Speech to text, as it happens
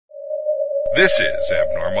This is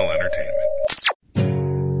Abnormal Entertainment.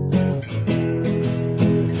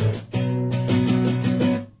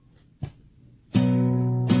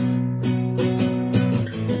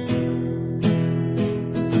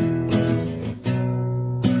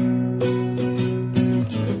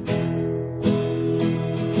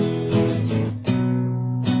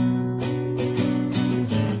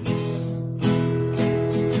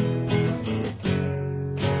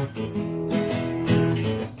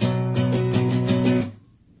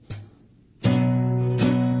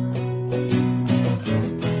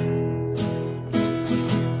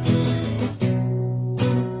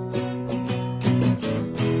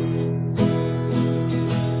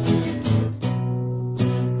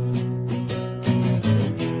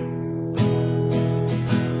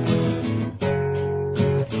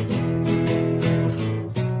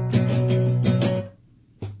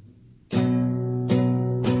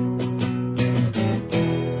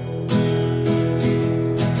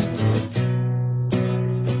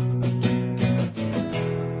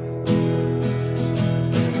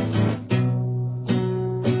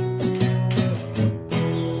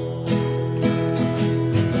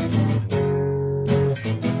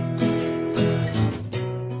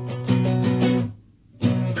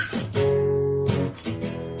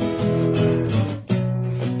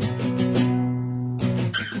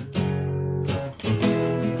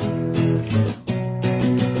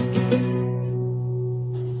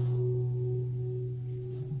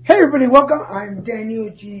 Hey everybody, welcome. I'm Daniel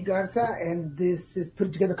G. Garza, and this is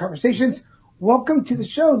Put Together Conversations. Welcome to the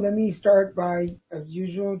show. Let me start by, as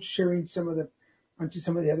usual, sharing onto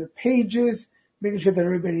some of the other pages, making sure that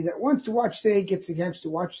everybody that wants to watch today gets a chance to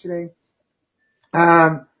watch today.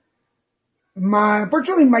 Unfortunately,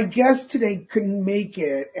 my guest today couldn't make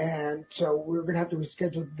it, and so we're going to have to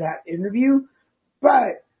reschedule that interview.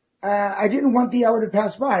 But I didn't want the hour to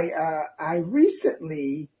pass by. I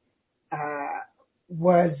recently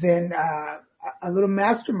was in a little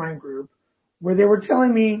mastermind group where they were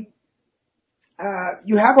telling me,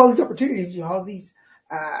 you have all these opportunities, you have all these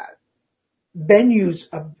venues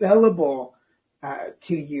available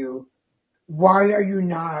to you. Why are you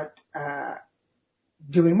not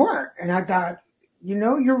doing more? And I thought,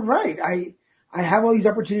 you're right. I have all these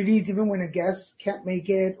opportunities even when a guest can't make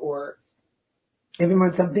it, or even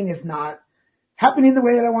when something is not happening the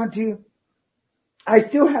way that I want to. I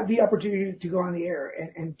still have the opportunity to go on the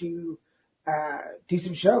air and do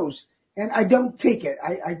some shows, and I don't take it.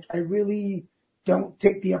 I really don't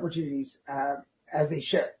take the opportunities as they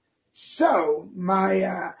should. So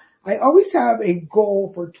I always have a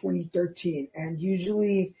goal for 2013, and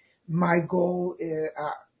usually my goal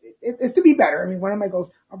is to be better. I mean, one of my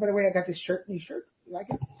goals. Oh, by the way, I got this new shirt. You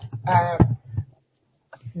like it?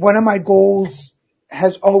 One of my goals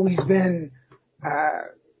has always been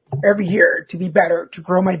every year to be better, to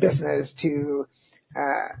grow my business, to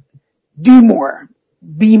do more,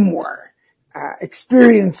 be more,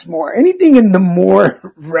 experience more, anything in the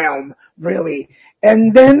more realm, really.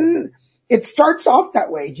 And then it starts off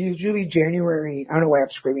that way. Usually January, I don't know why I'm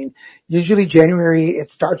screaming. Usually January,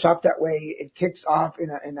 it starts off that way. It kicks off in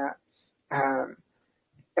a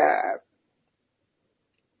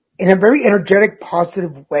very energetic,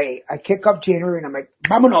 positive way. I kick off January and I'm like,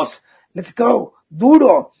 vámonos, let's go,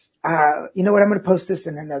 duro. You know what? I'm going to post this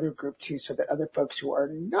in another group too, so that other folks who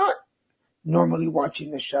are not normally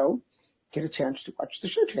watching the show get a chance to watch the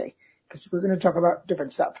show today, because we're going to talk about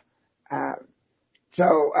different stuff.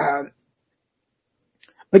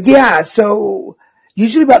 But yeah, so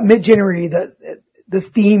usually about mid-January, this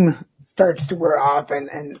theme starts to wear off,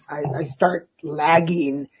 and I start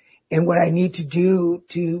lagging in what I need to do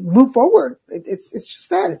to move forward. It's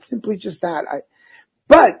just that. It's simply just that.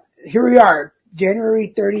 But here we are,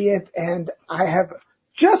 January 30th, and I have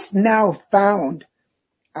just now found,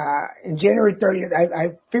 in January 30th,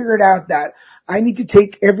 I figured out that I need to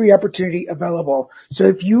take every opportunity available. So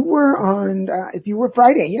if you were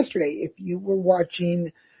Friday, yesterday, if you were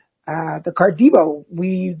watching, the Card Devo,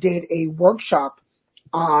 we did a workshop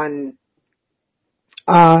on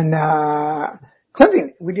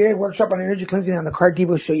cleansing. We did a workshop on energy cleansing on the Card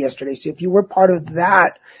Devo show yesterday. So if you were part of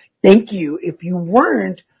that, thank you. If you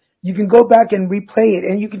weren't, you can go back and replay it,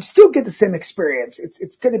 and you can still get the same experience.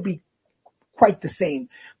 It's going to be quite the same.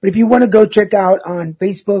 But if you want to go check out on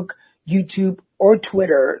Facebook, YouTube, or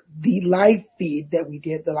Twitter, the live feed that we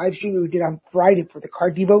did, the live stream that we did on Friday for the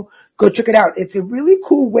Card Devo, go check it out. It's a really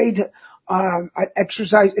cool way to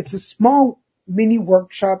exercise. It's a small mini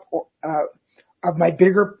workshop of my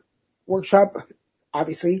bigger workshop,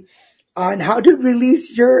 obviously, on how to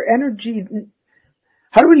release your energy.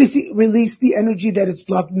 how to release the energy that is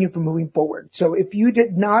blocking you from moving forward. So if you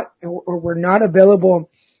did not or were not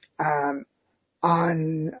available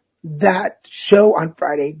on that show on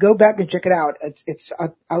Friday, go back and check it out. It's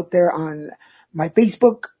out there on my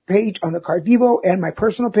Facebook page on the Cardivo, and my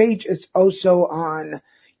personal page is also on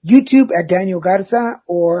YouTube at Daniel Garza,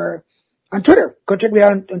 or on Twitter. Go check me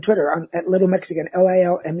out on Twitter at Little Mexican,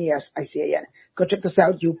 LILMESICAN. Go check this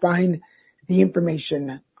out. You'll find the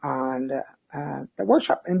information on the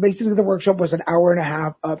workshop. And basically the workshop was an hour and a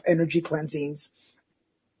half of energy cleansings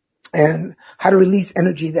and how to release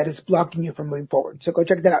energy that is blocking you from moving forward. So go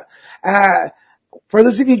check that out. For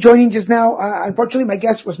those of you joining just now, unfortunately my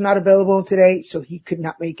guest was not available today, so he could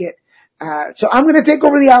not make it. So I'm going to take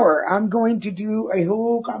over the hour. I'm going to do a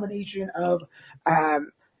whole combination of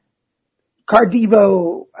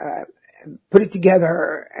Cardivo, put it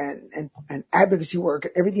together, and advocacy work,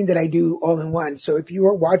 everything that I do all in one. So if you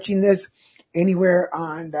are watching this anywhere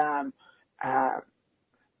on the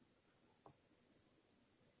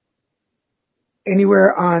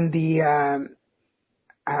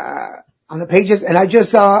pages, and I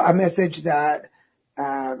just saw a message that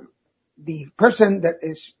the person that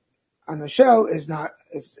is on the show is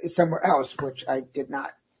somewhere else, which I did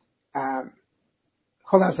not.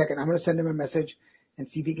 Hold on a second. I'm going to send him a message and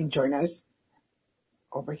see if he can join us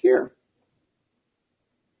over here.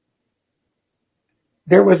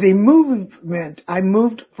 There was a movement. I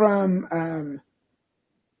moved from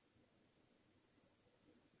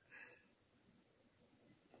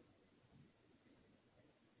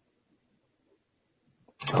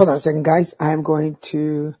hold on a second, guys. I'm going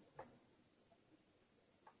to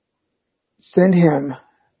send him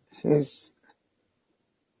his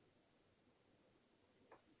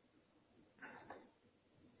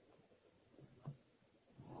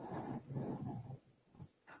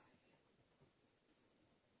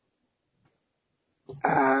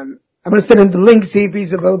I'm going to send him the link, see if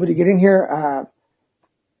he's available to get in here.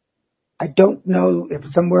 I don't know if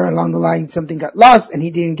somewhere along the line something got lost and he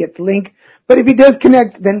didn't get the link. But if he does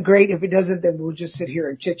connect, then great. If he doesn't, then we'll just sit here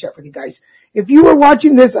and chit chat with you guys. If you were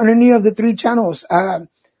watching this on any of the 3 channels,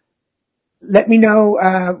 let me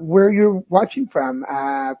know where you're watching from,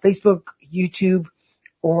 Facebook, YouTube,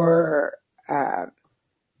 or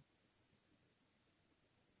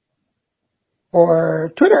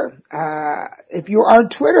Twitter. If you are on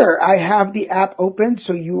Twitter, I have the app open,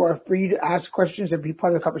 so you are free to ask questions and be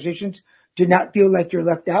part of the conversations. Do not feel like you're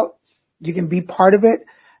left out. You can be part of it.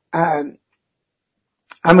 I'm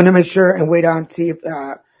going to make sure and wait on to see if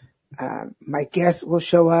my guest will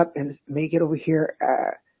show up and make it over here.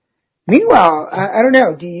 Meanwhile, I don't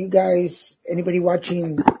know. Do you guys, anybody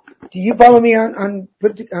watching, do you follow me on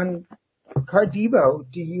Cardivo?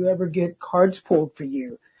 Do you ever get cards pulled for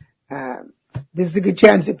you? This is a good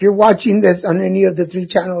chance. If you're watching this on any of the 3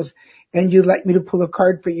 channels and you'd like me to pull a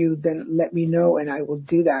card for you, then let me know and I will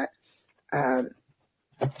do that.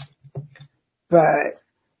 But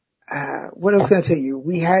what else can I tell you?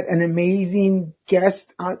 We had an amazing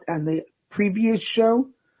guest on the previous show.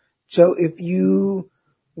 So if you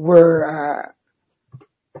were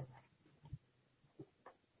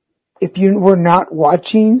not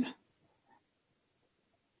watching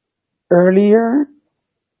earlier,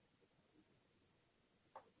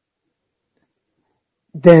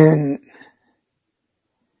 then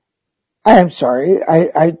I am sorry.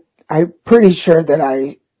 I'm pretty sure that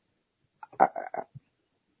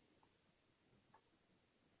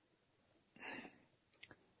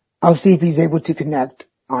I'll see if he's able to connect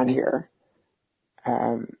on here.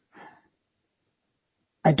 I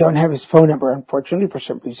don't have his phone number, unfortunately, for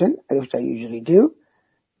some reason, which I usually do,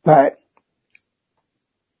 but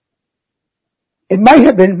it might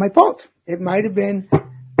have been my fault. It might have been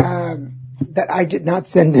that I did not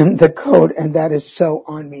send him the code, and that is so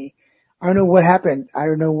on me. I don't know what happened. I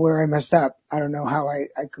don't know where I messed up. I don't know how I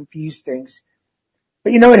confused things.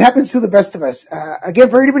 But it happens to the best of us. Again,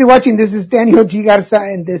 for anybody watching, this is Daniel G. Garza,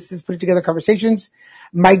 and this is Put Together Conversations.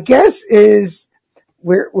 My guess is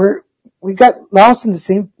we got lost in the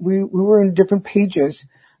same, we were in different pages.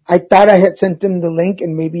 I thought I had sent him the link,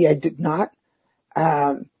 and maybe I did not.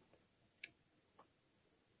 Let's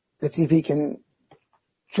see if he can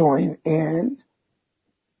join in.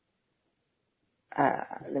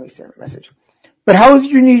 Let me send a message. But how is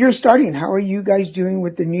your new year starting? How are you guys doing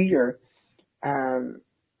with the new year?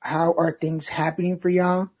 How are things happening for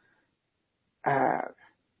y'all?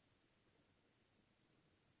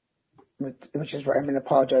 Which is right. I'm going to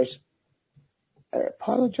apologize. I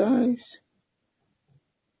apologize.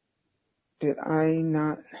 Did I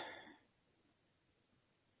not?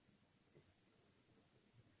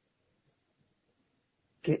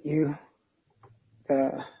 Get you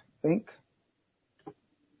the link.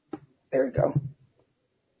 There we go.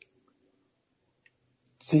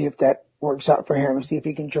 See if that works out for him. See if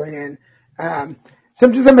he can join in.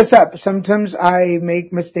 Sometimes I mess up. Sometimes I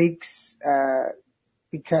make mistakes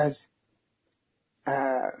because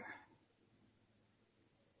let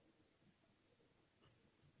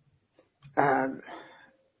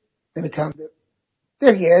me tell him.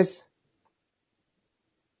 There he is.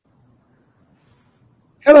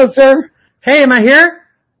 Hello, sir. Hey, am I here?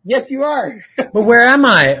 Yes, you are. But where am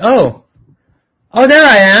I? Oh, there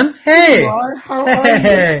I am. Hey. You are. How are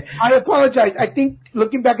you? I apologize. I think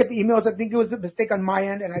looking back at the emails, I think it was a mistake on my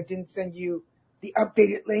end, and I didn't send you the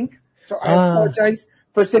updated link. So I apologize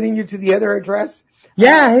for sending you to the other address.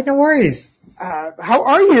 Yeah, hey, no worries. How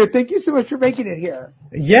are you? Thank you so much for making it here.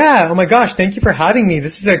 Yeah. Oh my gosh. Thank you for having me.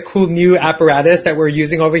 This is a cool new apparatus that we're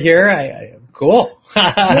using over here. Cool.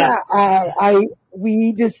 Yeah.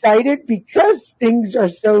 We decided because things are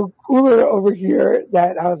so cooler over here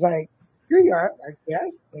that I was like, here you are, our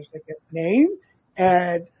guest. There's like his name.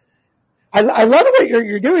 And I love what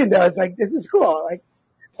you're doing though. It's like, this is cool. Like,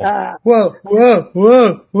 Whoa.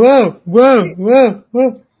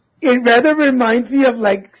 It rather reminds me of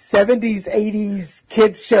like 70s, 80s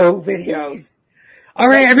kids show videos. All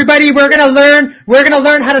right, everybody, we're gonna learn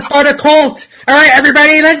how to start a cult. All right,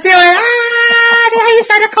 everybody, let's do it. How you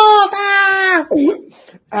start a cult?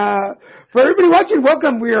 For everybody watching,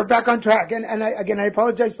 welcome. We are back on track. And I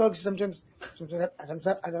apologize, folks. Sometimes I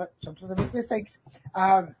make mistakes.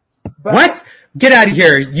 But what? Get out of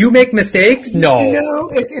here. You make mistakes? No. You know,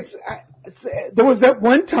 there was that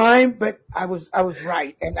one time, but I was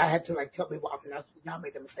right, and I had to like tell people off, and now I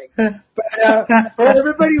made the mistake. But for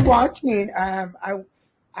everybody watching,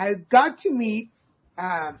 I got to meet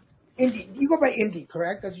Indy. You go by Indy,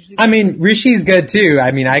 correct? That's usually. I mean, Rishi's good too.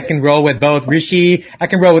 I mean, I can roll with both Rishi. I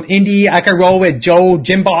can roll with Indy. I can roll with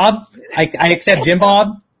Jim Bob. I accept Jim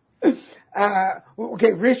Bob.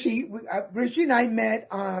 Okay, Rishi and I met.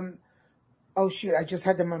 Oh shoot! I just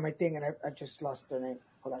had them on my thing, and I just lost their name.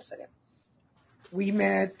 Hold on a second. We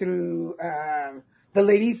met through the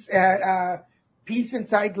ladies at Peace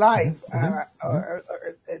Inside Live.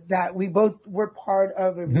 That we both were part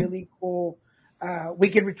of a really cool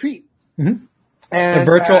weekend retreat. Mm-hmm. And,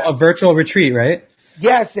 a virtual retreat, right?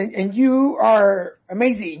 Yes, and you are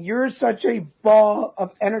amazing. You're such a ball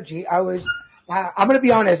of energy. I'm going to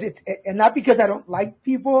be honest, and not because I don't like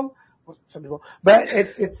people, well, some people, but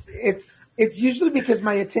it's usually because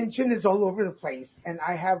my attention is all over the place, and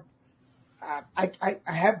I have I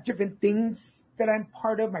have different things that I'm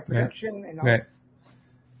part of, my production and all. Right.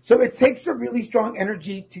 So it takes a really strong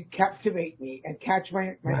energy to captivate me and catch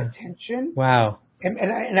my attention. Wow.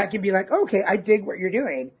 And I can be like, okay, I dig what you're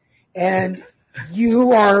doing. And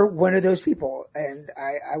you are one of those people. And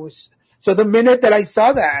I was, so the minute that I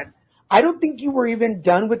saw that, I don't think you were even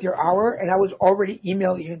done with your hour. And I was already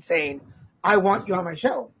emailing you and saying, I want you on my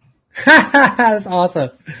show. That's awesome.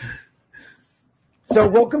 So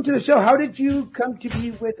welcome to the show. How did you come to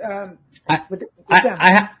be with them?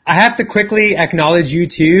 I have to quickly acknowledge you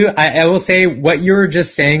too. I will say what you were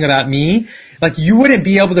just saying about me, like you wouldn't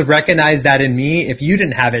be able to recognize that in me if you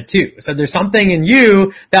didn't have it too. So there's something in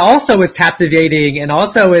you that also is captivating and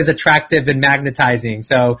also is attractive and magnetizing.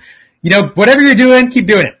 So, whatever you're doing, keep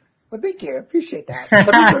doing it. Well, thank you. I appreciate that.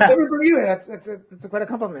 For you, that's quite a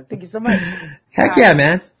compliment. Thank you so much. Heck yeah,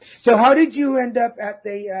 man. So how did you end up at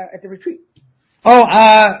the retreat? Oh,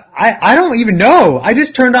 I don't even know. I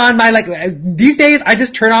just turned on these days I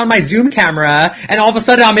just turn on my Zoom camera and all of a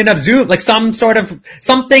sudden I'm in a Zoom, like some sort of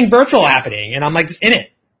something virtual happening and I'm like just in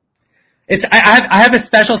it. I have a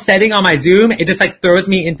special setting on my Zoom. It just like throws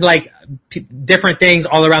me into like different things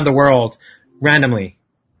all around the world randomly.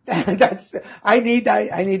 I need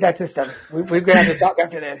that system. We're going to have to talk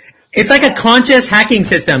after this. It's like a conscious hacking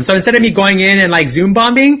system. So instead of me going in and like Zoom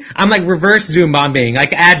bombing, I'm like reverse Zoom bombing,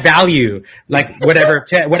 like add value, like whatever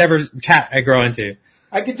chat I grow into.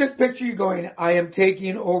 I could just picture you going, I am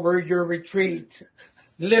taking over your retreat.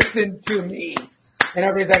 Listen to me. And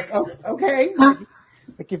everybody's like, oh, okay.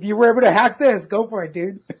 Like if you were able to hack this, go for it,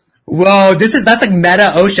 dude. Whoa, that's like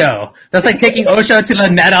meta Osho. That's like taking Osho to the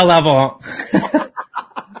meta level.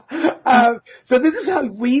 So this is how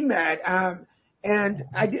we met. And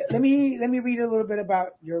let me read a little bit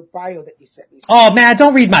about your bio that you sent me. Oh man,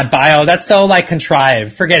 don't read my bio. That's so like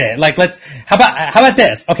contrived. Forget it. Like how about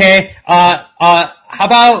this? Okay. How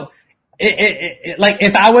about it, like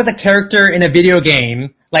if I was a character in a video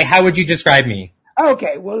game, like how would you describe me?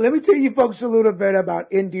 Okay, well, let me tell you folks a little bit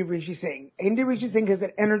about Indy Rishi Singh. Indy Rishi Singh has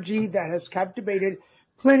an energy that has captivated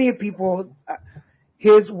plenty of people.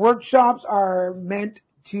 His workshops are meant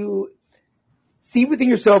to See within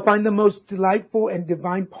yourself, find the most delightful and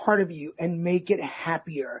divine part of you and make it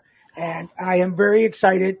happier. And I am very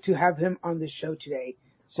excited to have him on the show today.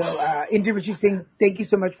 So, Indy, Rishi Singh, thank you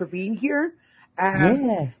so much for being here.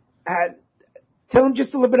 Yeah. Tell him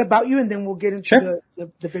just a little bit about you, and then we'll get into Sure.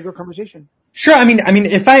 the bigger conversation. Sure. I mean,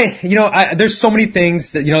 if there's so many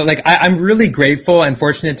things that, I'm really grateful and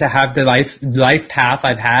fortunate to have the life path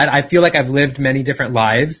I've had. I feel like I've lived many different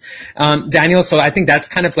lives, Daniel. So I think that's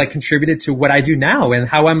kind of like contributed to what I do now and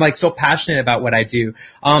how I'm like so passionate about what I do.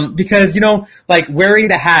 Because, like wearing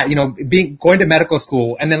the hat, going to medical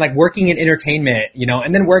school and then like working in entertainment,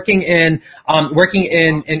 and then working in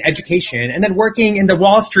education and then working in the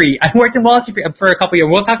Wall Street. I worked in Wall Street for a couple of years.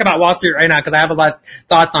 We'll talk about Wall Street right now because I have a lot of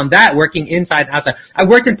thoughts on that, working inside and outside. I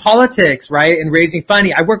worked in politics, right? And raising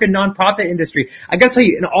money. I work in nonprofit industry. I gotta tell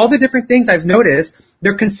you, in all the different things I've noticed,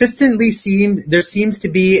 there seems to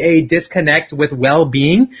be a disconnect with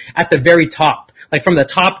well-being at the very top, like from the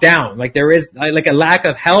top down. Like there is like a lack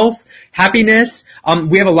of health, happiness.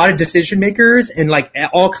 We have a lot of decision makers in like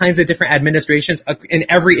all kinds of different administrations in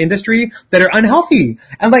every industry that are unhealthy.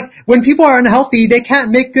 And like when people are unhealthy, they can't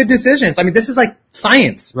make good decisions. I mean, this is like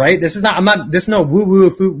science, right? This is no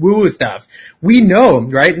woo-woo stuff. We know,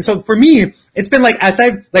 right? And so for me, it's been like, as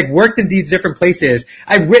I've like worked in these different places,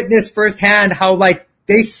 I've witnessed firsthand how like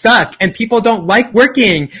they suck and people don't like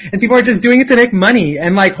working and people are just doing it to make money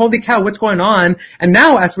and like, holy cow, what's going on? And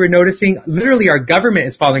now as we're noticing, literally our government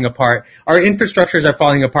is falling apart. Our infrastructures are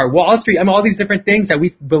falling apart. Wall Street, all these different things that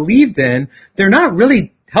we've believed in, they're not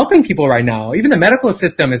really helping people right now. Even the medical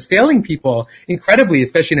system is failing people incredibly,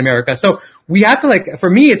 especially in America. So we have to for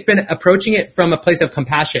me, it's been approaching it from a place of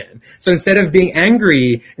compassion. So instead of being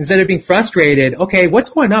angry, instead of being frustrated, okay, what's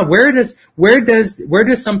going on? Where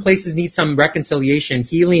does some places need some reconciliation,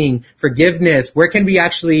 healing, forgiveness? Where can we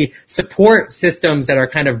actually support systems that are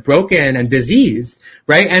kind of broken and diseased,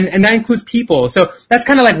 right? And that includes people. So that's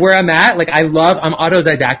kind of like where I'm at. Like I'm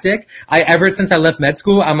autodidactic. Ever since I left med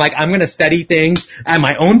school, I'm like, I'm going to study things at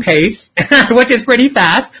my own pace, which is pretty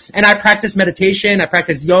fast. And I practice meditation. I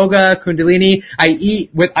practice yoga, Kundalini. I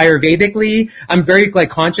eat with Ayurvedically. I'm very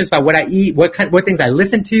conscious about what I eat, what things I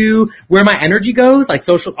listen to, where my energy goes, like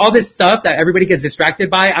social, all this stuff that everybody gets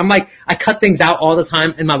distracted by. I'm like, I cut things out all the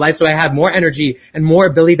time in my life so I have more energy and more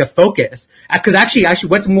ability to focus. Cause actually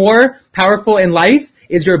what's more powerful in life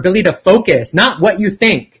is your ability to focus, not what you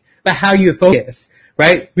think, but how you focus.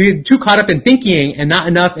 Right? We're too caught up in thinking and not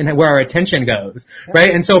enough in where our attention goes. Right?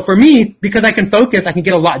 And so for me, because I can focus, I can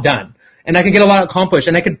get a lot done. And I can get a lot accomplished.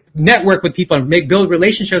 And I could network with people and build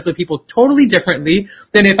relationships with people totally differently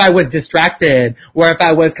than if I was distracted or if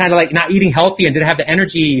I was kind of like not eating healthy and didn't have the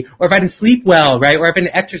energy or if I didn't sleep well, right? Or if I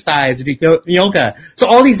didn't exercise or do yoga. So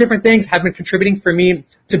all these different things have been contributing for me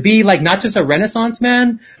to be like not just a Renaissance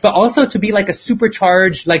man, but also to be like a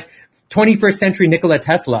supercharged, 21st century Nikola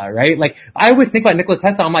Tesla, right? Like I always think about Nikola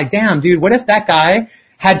Tesla. I'm like, damn, dude, what if that guy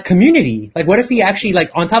had community? Like, what if he actually,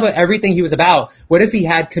 on top of everything he was about, what if he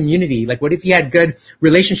had community? Like, what if he had good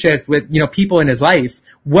relationships with, people in his life?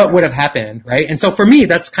 What would have happened, right? And so for me,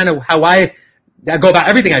 that's kind of how I go about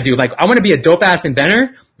everything I do. Like, I want to be a dope-ass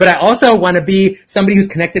inventor, but I also want to be somebody who's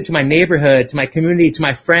connected to my neighborhood, to my community, to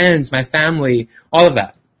my friends, my family, all of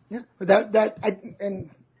that. Yeah,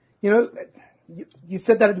 you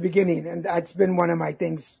said that at the beginning, and that's been one of my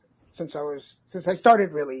things since I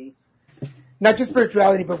started really, not just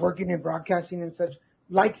spirituality, but working in broadcasting and such.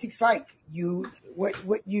 Like seeks like.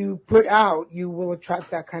 What you put out, you will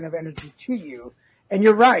attract that kind of energy to you. And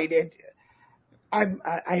you're right. I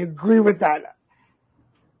agree with that.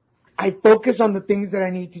 I focus on the things that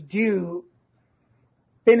I need to do,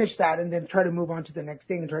 finish that, and then try to move on to the next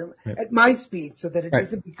thing and try to, at my speed so that it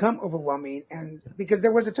doesn't become overwhelming. And because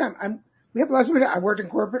there was a time we have lots of it. I worked in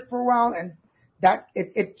corporate for a while, and that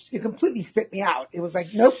it completely spit me out. It was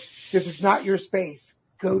like, nope, this is not your space.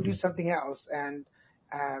 Go do something else. And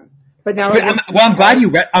but now, I'm glad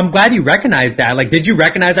you recognized that. Like, did you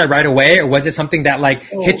recognize that right away, or was it something that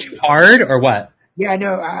hit you hard, or what? Yeah,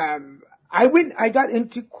 no. I got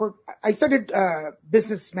into I studied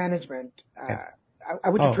business management. I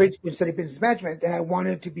went to trade school and studied business management, and I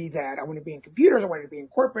wanted to be that. I wanted to be in computers. I wanted to be in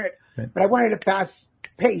corporate, but I wanted a fast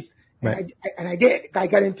pace. And I did. I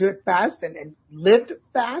got into it fast and lived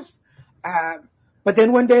fast. But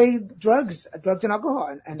then one day, drugs and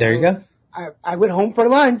alcohol. And there you go. I went home for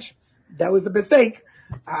lunch. That was the mistake.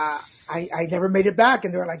 I never made it back.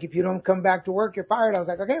 And they were like, if you don't come back to work, you're fired. I was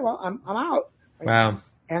like, okay, well, I'm out. Wow.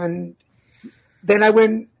 And then I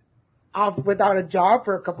went off without a job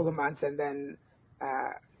for a couple of months. And then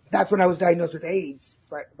that's when I was diagnosed with AIDS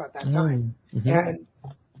right about that time. Mm-hmm. And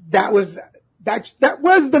that was that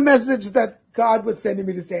was the message that God was sending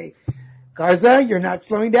me to say, Garza, you're not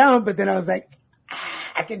slowing down. But then I was like,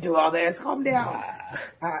 I can do all this. Calm down.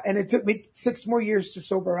 And it took me 6 more years to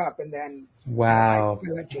sober up, and then wow,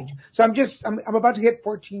 my life changed. So I'm about to hit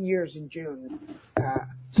 14 years in June.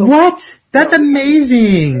 What? That's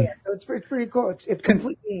amazing. Yeah, so it's pretty cool. It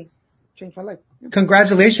completely changed my life.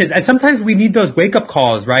 Congratulations. And sometimes we need those wake up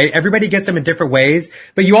calls, right? Everybody gets them in different ways,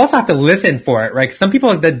 but you also have to listen for it, right? Some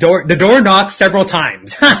people, the door knocks several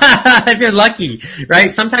times. If you're lucky,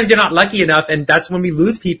 right? Sometimes you're not lucky enough, and that's when we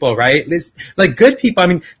lose people, right? This, like good people. I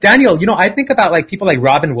mean, Daniel, I think about like people like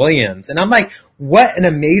Robin Williams, and I'm like, what an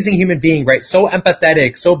amazing human being, right? So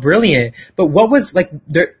empathetic, so brilliant. But what was like,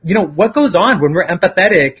 what goes on when we're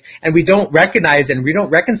empathetic and we don't recognize it and we don't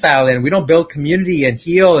reconcile it and we don't build community and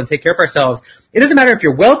heal and take care of ourselves? It doesn't matter if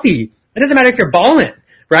you're wealthy. It doesn't matter if you're balling,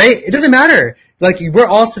 right? It doesn't matter. Like we're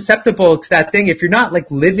all susceptible to that thing if you're not like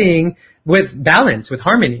living with balance, with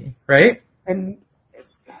harmony, right? And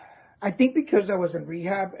I think because I was in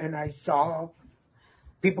rehab and I saw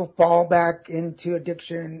people fall back into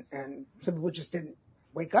addiction, and some people just didn't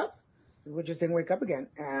wake up. Some people just didn't wake up again.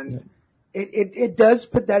 And it does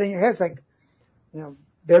put that in your head. It's like,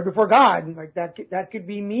 there before God, like that could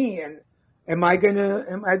be me. And am I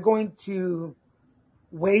going to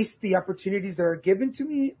waste the opportunities that are given to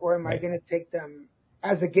me, or am I going to take them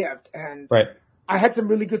as a gift? And I had some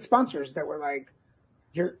really good sponsors that were like,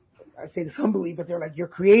 I say this humbly, but they're like, you're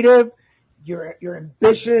creative. You're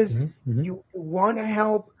ambitious. Mm-hmm. You want to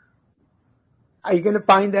help. Are you going to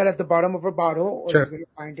find that at the bottom of a bottle, or are you going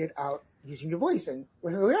to find it out using your voice? And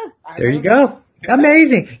here we are. There you go.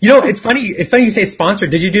 Amazing. It's funny. It's funny you say sponsor.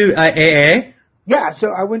 Did you do AA? Yeah. So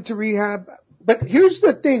I went to rehab. But here's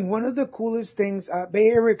the thing. One of the coolest things, Bay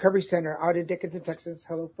Area Recovery Center out in Dickinson, Texas.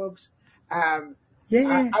 Hello, folks. I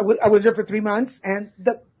was there for 3 months, and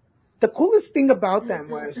the coolest thing about them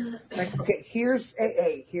was like, okay, here's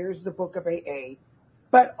AA, here's the book of AA,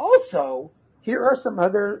 but also here are some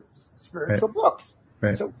other spiritual books.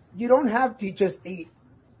 Right. So you don't have to just eat.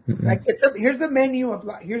 Mm-mm. Like here's the menu of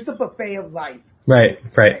life. Here's the buffet of life. Right.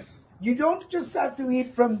 You don't just have to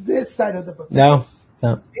eat from this side of the buffet. No.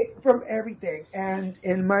 Eat from everything. And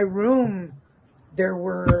in my room, there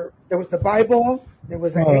was the Bible, there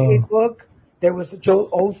was an AA book, there was Joel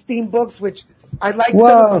Osteen books, which I like some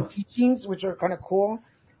of the teachings, which are kind of cool.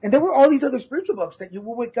 And there were all these other spiritual books that you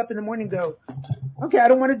will wake up in the morning and go, okay, I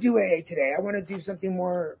don't want to do AA today. I want to do something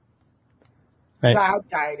more cloud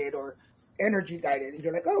guided or energy guided. And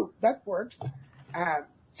you're like, oh, that works.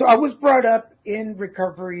 So I was brought up in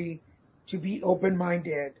recovery to be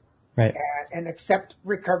open-minded and accept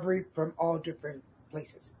recovery from all different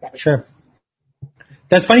places. Sure.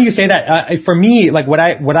 That's funny you say that. For me, like what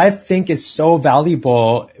I think is so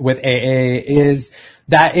valuable with AA is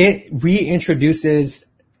that it reintroduces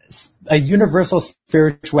a universal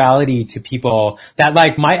spirituality to people that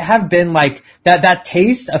like might have been like that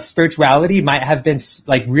taste of spirituality might have been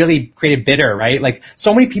like really created bitter, right? Like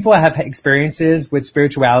so many people have experiences with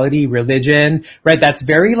spirituality, religion, right? That's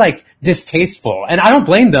very like distasteful. And I don't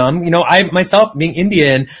blame them. I myself being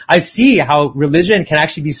Indian, I see how religion can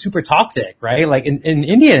actually be super toxic, right? Like in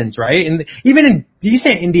Indians, right? And even in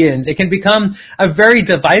decent Indians, it can become a very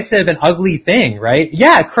divisive and ugly thing, right?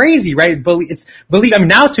 Yeah, crazy, right? I mean,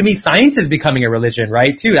 now to me, science is becoming a religion,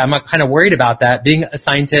 right? Too. I'm kind of worried about that. Being a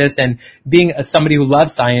scientist and being somebody who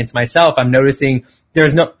loves science myself, I'm noticing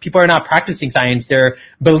people are not practicing science. They're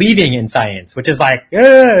believing in science, which is like,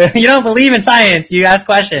 you don't believe in science. You ask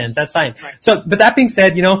questions. That's science. Right. So, but that being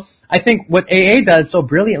said, I think what AA does so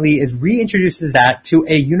brilliantly is reintroduces that to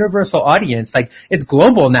a universal audience. Like it's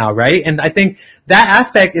global now, right? And I think that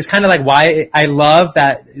aspect is kind of like why I love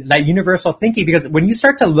that universal thinking, because when you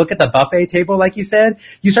start to look at the buffet table, like you said,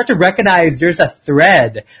 you start to recognize there's a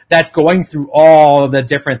thread that's going through all the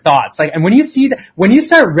different thoughts. Like, and when you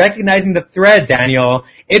start recognizing the thread, Daniel,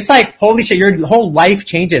 it's like, holy shit, your whole life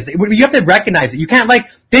changes. You have to recognize it. You can't like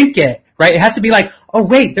think it. Right? It has to be like, oh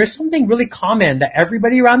wait, there's something really common that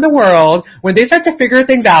everybody around the world, when they start to figure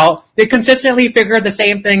things out, they consistently figure the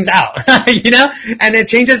same things out, and it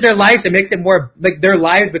changes their lives. It makes it more like their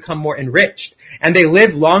lives become more enriched and they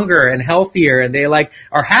live longer and healthier and they like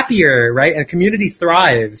are happier, right? And community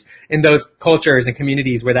thrives in those cultures and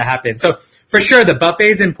communities where that happens. So for sure, the buffet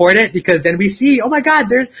is important because then we see, oh my God,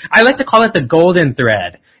 I like to call it the golden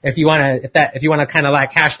thread. If you want to kind of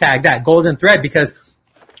like hashtag that golden thread, because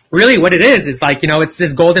really what it is like, it's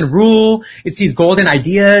this golden rule. It's these golden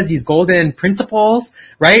ideas, these golden principles,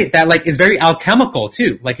 right? That like is very alchemical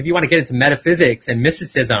too. Like if you want to get into metaphysics and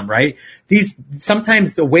mysticism, right?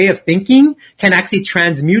 Sometimes the way of thinking can actually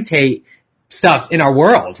transmutate stuff in our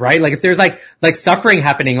world, right? Like if there's like suffering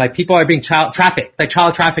happening, like people are being child trafficked, like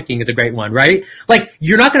child trafficking is a great one, right? Like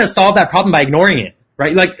you're not going to solve that problem by ignoring it.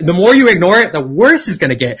 Right? Like the more you ignore it, the worse it's going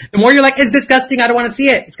to get. The more you're like, it's disgusting. I don't want to see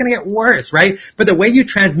it. It's going to get worse, right? But the way you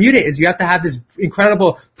transmute it is you have to have this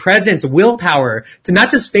incredible presence, willpower to not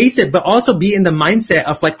just face it, but also be in the mindset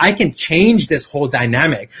of like, I can change this whole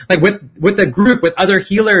dynamic. Like with a group, with other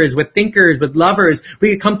healers, with thinkers, with lovers, we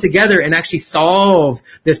can come together and actually solve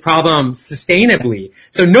this problem sustainably.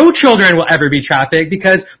 So no children will ever be trafficked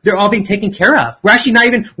because they're all being taken care of. We're actually not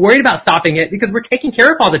even worried about stopping it because we're taking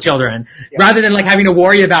care of all the children rather than like having to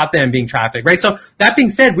worry about them being trafficked, right? So that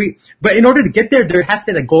being said, but in order to get there, there has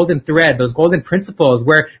to be the golden thread, those golden principles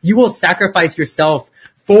where you will sacrifice yourself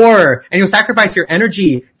and you'll sacrifice your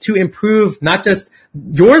energy to improve not just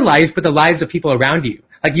your life, but the lives of people around you.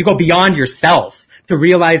 Like you go beyond yourself to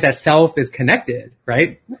realize that self is connected,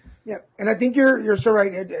 right? Yeah. And I think you're so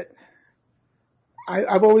right.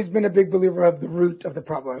 I've always been a big believer of the root of the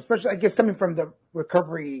problem, especially I guess coming from the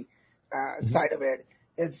recovery side of it.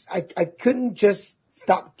 I couldn't just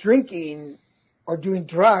stop drinking or doing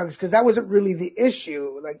drugs because that wasn't really the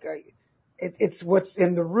issue. Like it's what's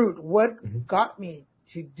in the root. What got me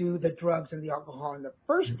to do the drugs and the alcohol in the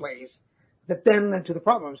first place that then led to the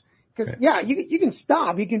problems. Because you can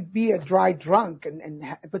stop, you can be a dry drunk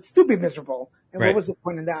but still be miserable. And what was the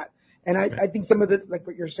point in that? And I think some of the, like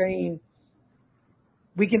what you're saying,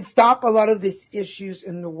 we can stop a lot of these issues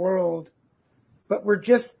in the world, but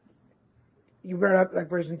you brought up, like,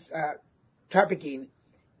 for instance, trafficking.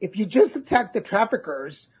 If you just attack the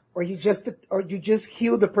traffickers, or you just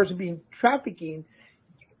heal the person being trafficking,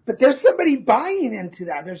 but there's somebody buying into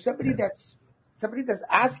that. There's somebody that's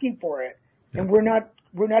asking for it, and we're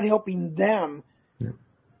not helping them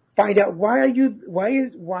find out why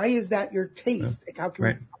is that your taste? Like,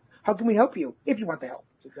 how can we help you if you want the help?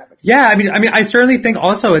 Yeah, I mean, I certainly think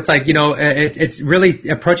also it's like, it's really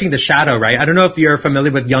approaching the shadow, right? I don't know if you're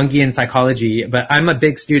familiar with Jungian psychology, but I'm a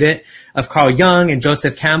big student of Carl Jung and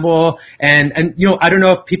Joseph Campbell. And, I don't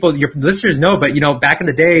know if your listeners know, but, back in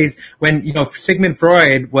the days when, Sigmund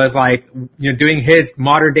Freud was like, doing his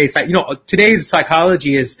modern day, today's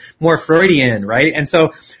psychology is more Freudian, right? And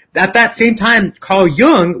so, at that same time, Carl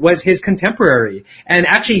Jung was his contemporary. And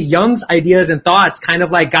actually Jung's ideas and thoughts kind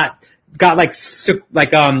of like got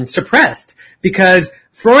suppressed because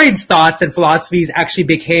Freud's thoughts and philosophies actually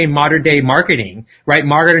became modern day marketing, right?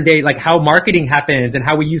 Modern day, like how marketing happens and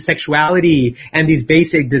how we use sexuality and these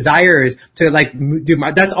basic desires to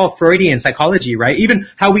that's all Freudian psychology, right? Even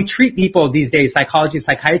how we treat people these days, psychology,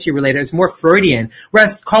 psychiatry related, is more Freudian.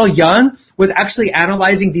 Whereas Carl Jung was actually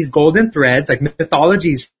analyzing these golden threads, like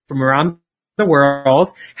mythologies from around the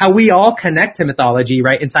world, how we all connect to mythology,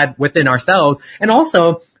 right? Within ourselves, and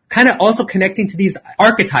also connecting to these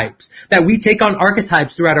archetypes, that we take on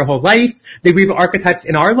archetypes throughout our whole life, that we have archetypes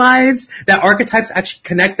in our lives, that archetypes actually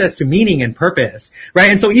connect us to meaning and purpose,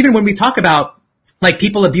 right? And so even when we talk about like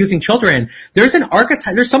people abusing children, there's an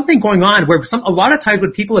archetype, there's something going on where a lot of times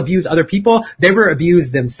when people abuse other people, they were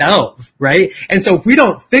abused themselves, right? And so if we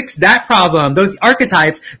don't fix that problem, those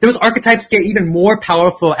archetypes get even more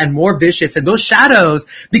powerful and more vicious, and those shadows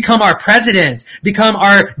become our presidents, become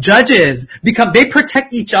our judges, they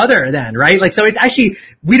protect each other then, right? Like, so it's actually,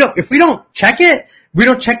 if we don't check it, we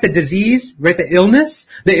don't check the disease, right? The illness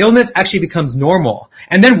actually becomes normal.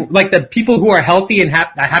 And then like the people who are healthy and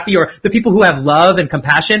happy, or the people who have love and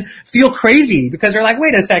compassion, feel crazy because they're like,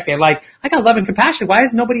 wait a second, like I got love and compassion. Why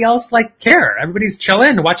does nobody else like care? Everybody's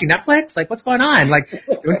chilling and watching Netflix. Like what's going on? Like,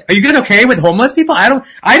 are you guys okay with homeless people? I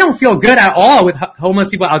don't feel good at all with homeless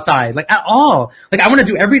people outside, like at all. Like I want to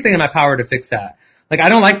do everything in my power to fix that. Like I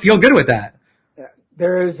don't feel good with that. Yeah.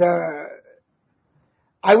 There's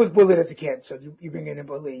I was bullied as a kid, so you bring in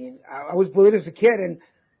bullying. I was bullied as a kid, and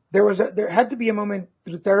there had to be a moment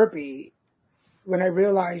through therapy when I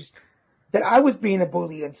realized that I was being a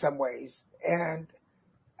bully in some ways. And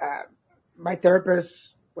my therapist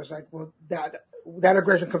was like, well, that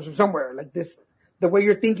aggression comes from somewhere. Like the way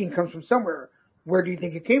you're thinking comes from somewhere. Where do you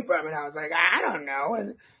think it came from? And I was like, I don't know.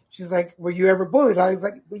 And she's like, were you ever bullied? I was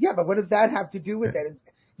like, well, yeah, but what does that have to do with it? And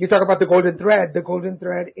you talk about the golden thread. The golden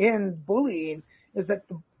thread in bullying is that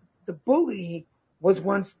the bully was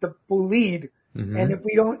once the bullied. Mm-hmm. And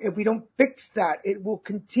if we don't fix that, it will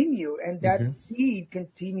continue, and that seed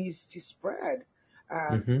continues to spread.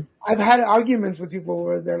 I've had arguments with people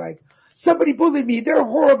where they're like, somebody bullied me, they're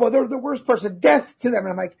horrible, they're the worst person, death to them. And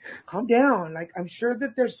I'm like, calm down. Like, I'm sure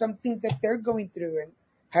that there's something that they're going through. And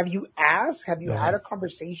have you asked? Have you had a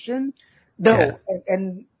conversation? No. Yeah.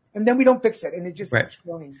 And and then we don't fix it, and it just Right. keeps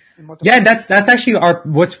growing. Yeah, and that's actually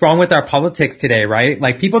what's wrong with our politics today, right?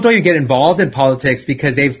 Like people don't even get involved in politics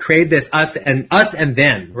because they've created this us and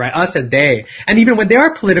them, right? Us and they. And even when they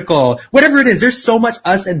are political, whatever it is, there's so much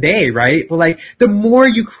us and they, right? But like the more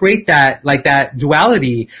you create that, like that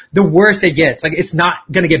duality, the worse it gets. Like it's not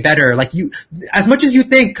gonna get better. Like as much as you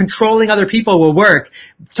think controlling other people will work,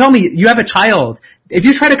 tell me, you have a child. If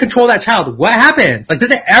you try to control that child, what happens? Like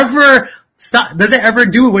does it ever stop? Does it ever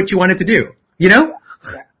do what you want it to do? You know?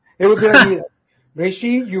 Yeah. It would be like,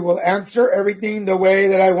 Rishi, you will answer everything the way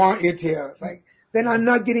that I want you to. Like, then I'm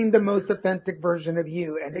not getting the most authentic version of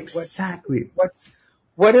you. And Exactly.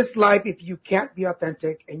 What is life if you can't be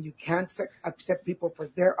authentic and you can't accept people for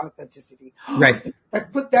their authenticity? Right.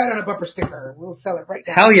 Like, put that on a bumper sticker. We'll sell it right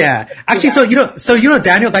now. Hell yeah. Actually, so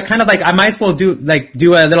Daniel, that kind of like, I might as well do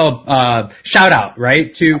a little, shout out,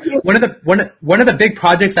 right? To one of the big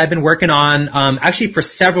projects I've been working on, actually for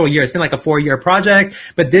several years. It's been like a 4-year project,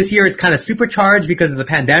 but this year it's kind of supercharged because of the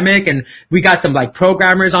pandemic. And we got some like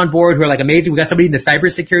programmers on board who are like amazing. We got somebody in the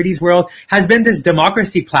cybersecurities world. Has been this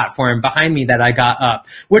democracy platform behind me that I got up,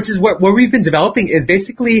 which is what we've been developing is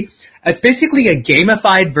basically a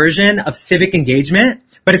gamified version of civic engagement,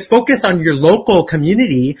 but it's focused on your local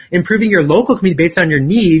community, improving your local community based on your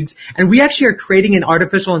needs. And we actually are creating an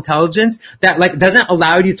artificial intelligence that like doesn't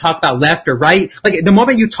allow you to talk about left or right. Like the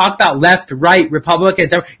moment you talk about left, right,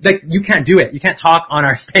 Republicans, like you can't do it. You can't talk on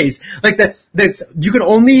our space. Like you can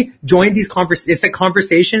only join these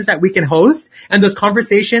conversations that we can host, and those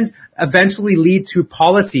conversations eventually lead to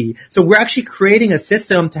policy. So we're actually creating a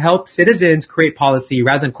system to help citizens create policy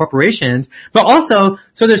rather than corporations, but also,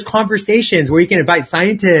 so there's conversations where you can invite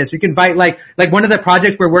scientists, you can invite like one of the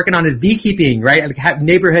projects we're working on is beekeeping, right? Like have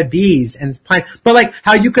neighborhood bees but like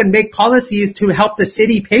how you can make policies to help the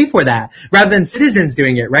city pay for that rather than citizens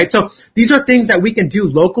doing it, right? So these are things that we can do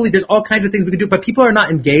locally. There's all kinds of things we can do, but people are not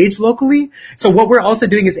engaged locally. So what we're also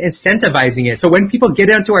doing is incentivizing it. So when people get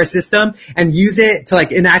into our system and use it to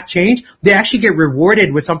like enact change, they actually get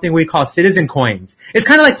rewarded with something we call citizen coins. It's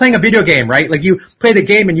kind of like playing a video game, right? Like you play the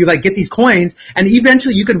game and you like get these coins, and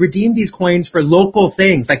eventually you can redeem these coins for local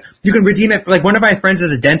things. Like you can redeem it for like one of my friends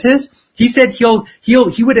is a dentist. He said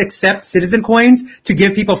he would accept citizen coins to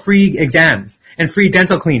give people free exams and free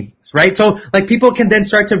dental cleanings, right? So like people can then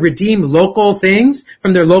start to redeem local things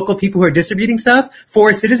from their local people who are distributing stuff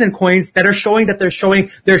for citizen coins that are showing that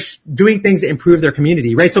they're doing things to improve their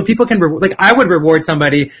community, right? So people can, like I would reward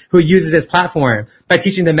somebody who uses this platform by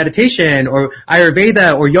teaching them meditation or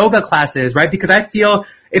Ayurveda or yoga classes, right? Because I feel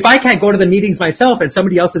if I can't go to the meetings myself and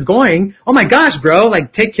somebody else is going, oh my gosh, bro,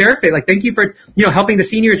 like take care of it. Like thank you for, helping the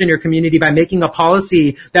seniors in your community by making a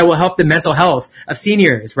policy that will help the mental health of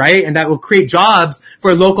seniors, right? And that will create jobs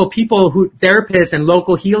for local people therapists and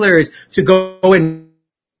local healers to go and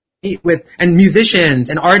meet with, and musicians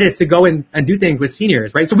and artists to go and do things with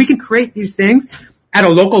seniors, right? So we can create these things at a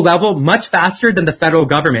local level much faster than the federal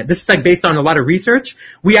government. This is like based on a lot of research.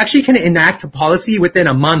 We actually can enact a policy within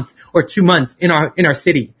a month or 2 months in our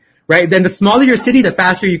city, right? Then the smaller your city, the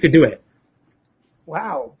faster you could do it.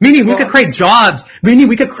 Wow. Meaning we could create jobs. Meaning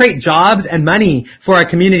we could create jobs and money for our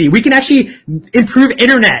community. We can actually improve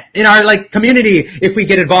internet in our like community if we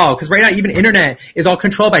get involved. Because right now even internet is all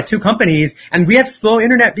controlled by 2 companies, and we have slow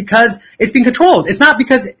internet because it's being controlled. It's not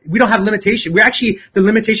because we don't have limitation. The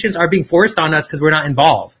limitations are being forced on us because we're not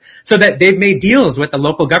involved. So that they've made deals with the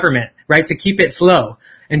local government, right, to keep it slow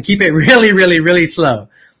and keep it really, really, really slow,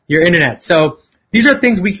 your internet. So these are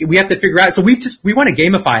things we have to figure out. So we want to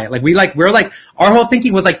gamify it. Our whole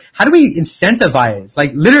thinking was like, how do we incentivize,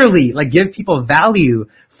 like literally, like give people value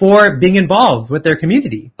for being involved with their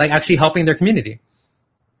community, like actually helping their community.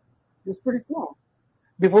 It's pretty cool.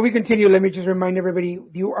 Before we continue, let me just remind everybody,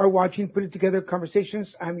 you are watching Put It Together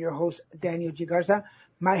Conversations. I'm your host, Daniel G. Garza.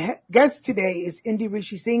 My guest today is Indy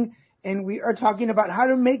Rishi Singh, and we are talking about how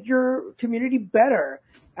to make your community better.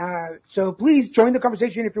 So please join the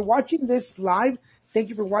conversation. If you're watching this live, thank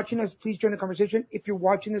you for watching us. Please join the conversation. If you're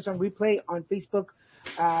watching this on replay on Facebook,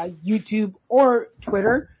 YouTube, or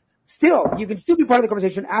Twitter, you can still be part of the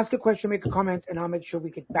conversation. Ask a question, make a comment, and I'll make sure we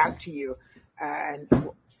get back to you. And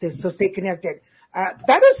so stay connected.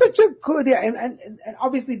 That is such a cool idea. And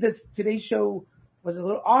obviously today's show was a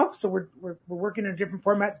little off, so we're working in a different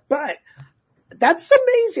format, but that's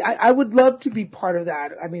amazing. I would love to be part of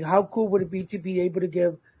that. I mean, how cool would it be to be able to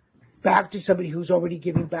give back to somebody who's already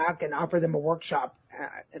giving back and offer them a workshop?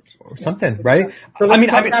 or something, right? So let's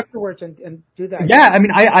talk afterwards and do that. Yeah, I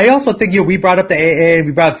mean, I also think, we brought up the AA and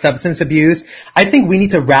we brought up substance abuse. I think we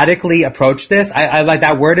need to radically approach this. I like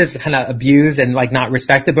that word is kind of abused and like not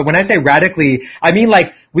respected. But when I say radically, I mean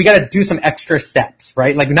like we got to do some extra steps,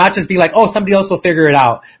 right? Like not just be like, oh, somebody else will figure it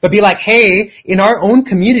out, but be like, hey, in our own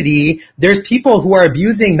community, there's people who are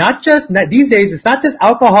abusing these days, it's not just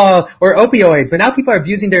alcohol or opioids, but now people are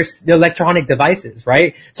abusing their electronic devices,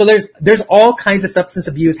 right? So there's all kinds of substance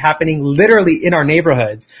abuse happening literally in our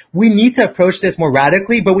neighborhoods. We need to approach this more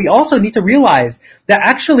radically, but we also need to realize that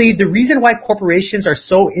actually the reason why corporations are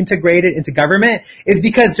so integrated into government is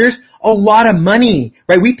because there's a lot of money,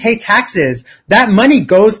 right? We pay taxes. That money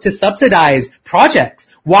goes to subsidize projects.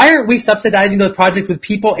 Why aren't we subsidizing those projects with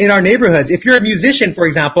people in our neighborhoods? If you're a musician, for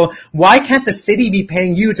example, why can't the city be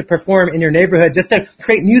paying you to perform in your neighborhood just to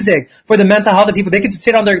create music for the mental health of people? They could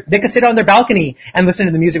sit on their balcony and listen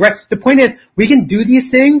to the music, right? The point is, we can do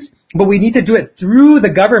these things, but we need to do it through the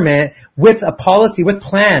government with a policy, with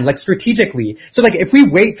plan, like strategically. So like if we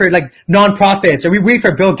wait for like nonprofits or we wait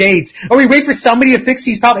for Bill Gates or we wait for somebody to fix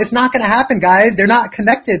these problems, it's not going to happen, guys. They're not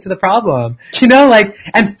connected to the problem.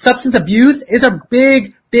 And substance abuse is a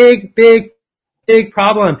big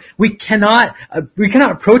problem. We cannot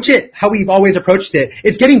approach it how we've always approached it.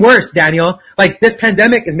 It's getting worse, Daniel. Like this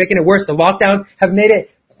pandemic is making it worse. The lockdowns have made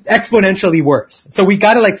it exponentially worse. So we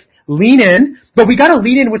gotta like lean in, but we gotta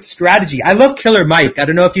lean in with strategy. I love Killer Mike. I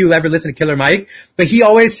don't know if you ever listen to Killer Mike, but he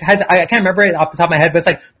always has, I can't remember it off the top of my head, but it's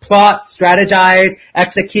like plot, strategize,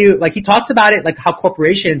 execute. Like he talks about it, like how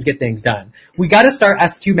corporations get things done. We gotta start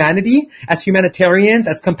as humanity, as humanitarians,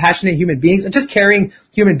 as compassionate human beings, and just caring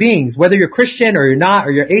human beings, whether you're Christian or you're not,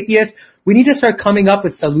 or you're atheist. We need to start coming up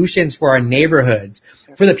with solutions for our neighborhoods,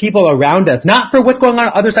 for the people around us, not for what's going on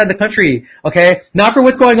the other side of the country, okay? Not for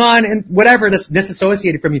what's going on in whatever that's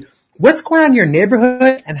disassociated from you. What's going on in your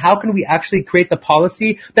neighborhood, and how can we actually create the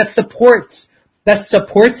policy that supports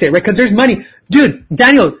it, right? Because there's money. Dude,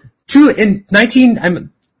 Daniel,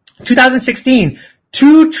 2016,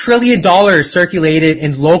 $2 trillion circulated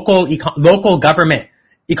in local government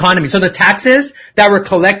economy. So the taxes that were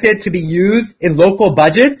collected to be used in local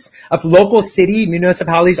budgets of local city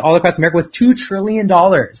municipalities all across America was $2 trillion.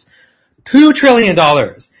 $2 trillion.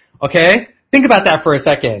 Okay? Think about that for a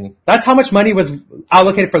second. That's how much money was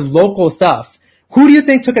allocated for local stuff. Who do you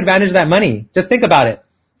think took advantage of that money? Just think about it.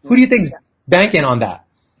 Who do you think's banking on that?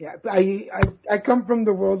 Yeah, I come from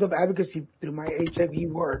the world of advocacy through my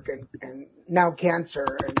HIV work and now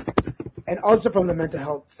cancer and also from the mental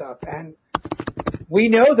health stuff. And we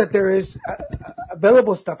know that there is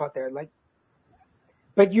available stuff out there,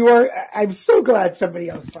 but I'm so glad somebody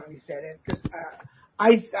else finally said it, because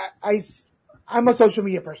I'm a social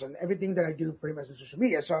media person. Everything that I do pretty much is social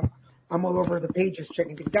media. So I'm all over the pages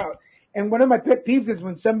checking things out. And one of my pet peeves is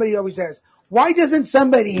when somebody always says, why doesn't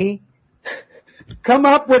somebody come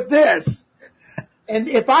up with this? And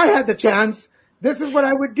if I had the chance, this is what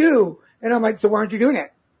I would do. And I'm like, so why aren't you doing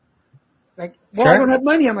it? Like, well, sure. I don't have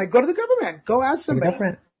money. I'm like, go to the government. Go ask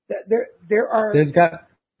somebody.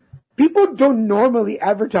 People don't normally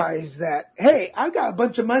advertise that, hey, I've got a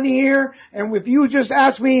bunch of money here, and if you just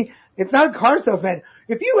ask me, it's not a car salesman.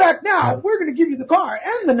 If you act now, we're going to give you the car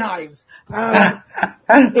and the knives. You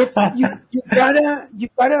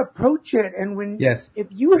gotta approach it. And if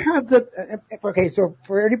you have so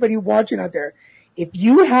for anybody watching out there, if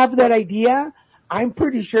you have that idea, I'm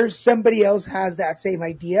pretty sure somebody else has that same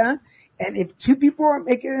idea. And if two people are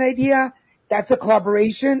making an idea, that's a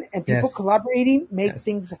collaboration, and people collaborating make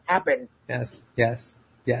things happen. Yes,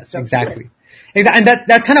 exactly. And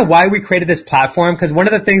that's kind of why we created this platform, because one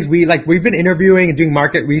of the things we've been interviewing and doing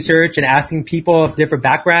market research and asking people of different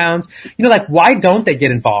backgrounds, why don't they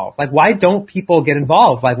get involved? Like, why don't people get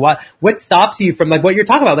involved? Like, what stops you from, like, what you're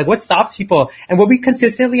talking about? Like, what stops people? And what we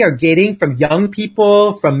consistently are getting from young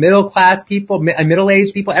people, from middle class people,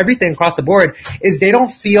 middle-aged people, everything across the board, is they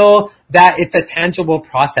don't feel that it's a tangible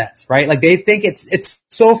process, right? Like, they think it's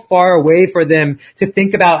so far away for them to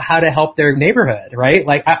think about how to help their neighborhood, right?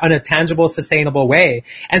 Like, on a tangible, sustainable way.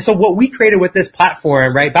 And so what we created with this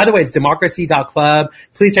platform, right? By the way, it's democracy.club.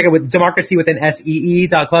 Please check it with democracy with an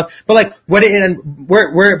SEE.club. But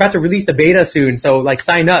we're about to release the beta soon. So like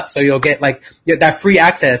sign up so you'll get that free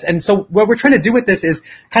access. And so what we're trying to do with this is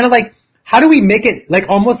kind of like, how do we make it like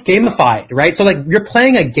almost gamified, right? So like you're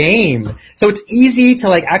playing a game. So it's easy to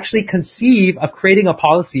like actually conceive of creating a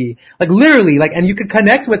policy, like literally, like, and you can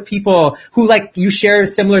connect with people who like you share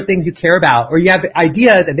similar things you care about, or you have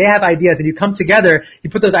ideas and they have ideas, and you come together,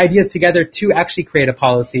 you put those ideas together to actually create a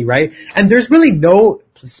policy, right? And there's really no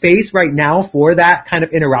space right now for that kind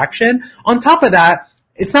of interaction. On top of that,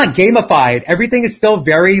 it's not gamified. Everything is still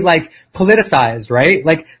very like politicized, right?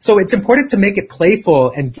 Like, so it's important to make it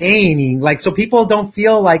playful and gaming, like, so people don't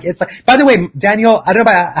feel like it's like, by the way, Daniel, I don't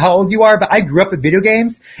know about how old you are, but I grew up with video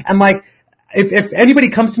games, and like, if anybody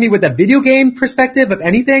comes to me with a video game perspective of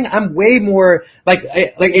anything, I'm way more like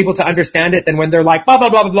able to understand it than when they're like, blah, blah,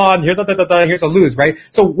 blah, blah, blah, and here's a lose, right?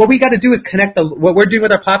 So what we got to do is what we're doing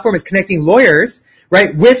with our platform is connecting lawyers,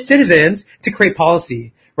 right, with citizens to create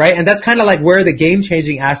policy, right? And that's kind of like where the game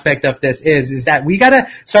changing aspect of this is that we got to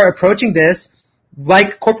start approaching this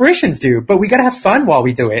like corporations do, but we gotta have fun while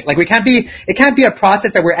we do it. Like, it can't be a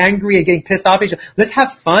process that we're angry and getting pissed off at each other. Let's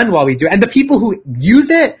have fun while we do it. And the people who use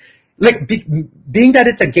it, like, being that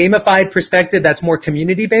it's a gamified perspective that's more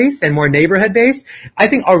community-based and more neighborhood-based, I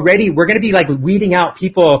think already we're going to be, like, weeding out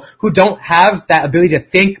people who don't have that ability to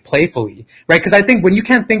think playfully, right? Because I think when you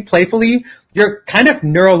can't think playfully, you're kind of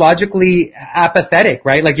neurologically apathetic,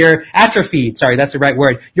 right? Like, you're atrophied. Sorry, that's the right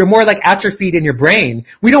word. You're more, like, atrophied in your brain.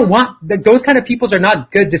 We don't want, those kind of peoples are not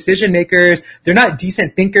good decision makers. They're not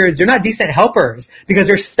decent thinkers. They're not decent helpers because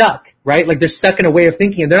they're stuck, right? Like, they're stuck in a way of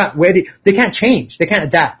thinking, and they're not ready. They can't change. They can't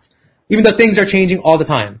adapt, even though things are changing all the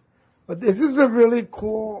time. But this is a really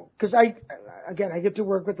cool, because I get to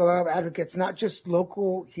work with a lot of advocates, not just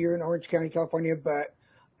local here in Orange County, California, but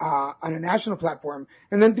on a national platform.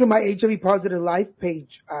 And then through my HIV Positive Life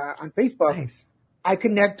page on Facebook, Nice. I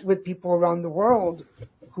connect with people around the world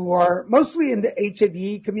who are mostly in the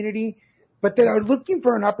HIV community, but they are looking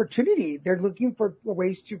for an opportunity. They're looking for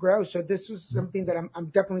ways to grow. So this was something that I'm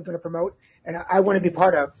definitely going to promote, and I want to be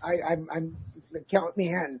part of. I'm count me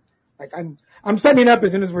in. Like, I'm signing up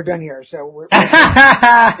as soon as we're done here. So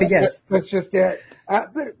yes, that's just it.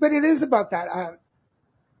 But it is about that.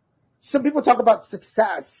 Some people talk about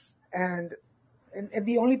success, and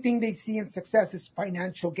the only thing they see in success is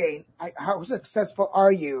financial gain. How successful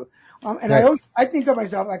are you? And right. I think of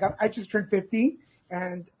myself like I just turned 50,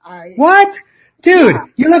 and What? Dude, yeah.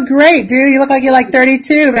 You look great, dude. You look like you're like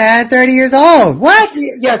 32, man. 30 years old. What?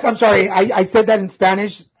 Yes, I'm sorry. I said that in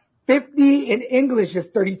Spanish. 50 in English is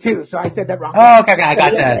 32, so I said that wrong. Oh, okay, I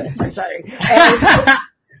gotcha. Sorry.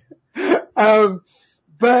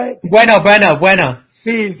 But bueno.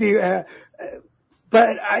 See,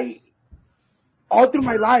 but all through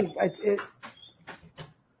my life,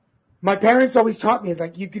 my parents always taught me, it's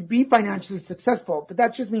like, you could be financially successful, but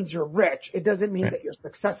that just means you're rich. It doesn't mean that you're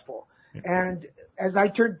successful. And as I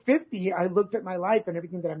turned 50, I looked at my life and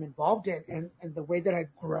everything that I'm involved in, and the way that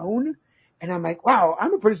I've grown. And I'm like, wow,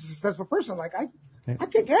 I'm a pretty successful person. Like, I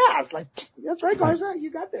kick ass. Like, that's right, Garza, you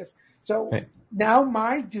got this. So now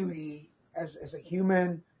my duty as a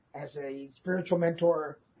human, as a spiritual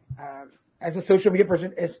mentor, as a social media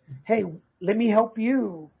person is, hey, let me help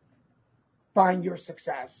you find your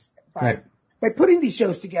success by putting these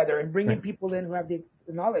shows together and bringing people in who have the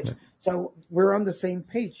knowledge. So we're on the same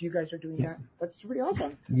page. You guys are doing that. That's pretty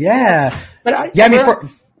awesome. Yeah. But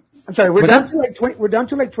I'm sorry, we're down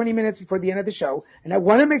to like 20 minutes before the end of the show, and I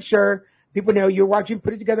want to make sure people know you're watching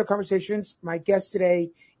Putting Together Conversations. My guest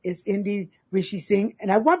today is Indy Rishi Singh,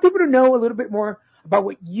 and I want people to know a little bit more about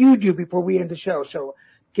what you do before we end the show. So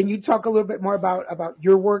can you talk a little bit more about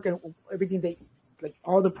your work and everything that, like,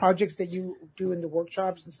 all the projects that you do in the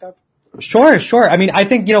workshops and stuff? Sure. I mean, I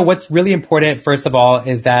think, what's really important, first of all,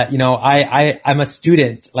 is that, I'm a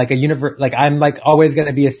student, like I'm like always going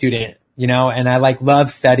to be a student. And I like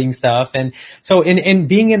love studying stuff. And so in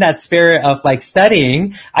being in that spirit of like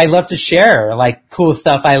studying, I love to share like cool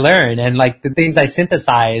stuff I learn and like the things I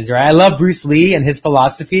synthesize, right? I love Bruce Lee and his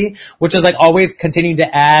philosophy, which is like always continuing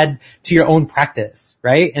to add to your own practice,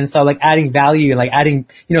 right? And so like adding value and like adding,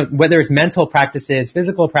 whether it's mental practices,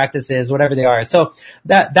 physical practices, whatever they are. So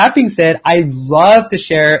that being said, I love to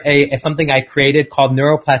share something I created called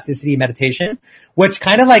neuroplasticity meditation, which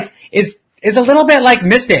kind of like is a little bit like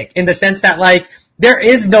mystic in the sense that like there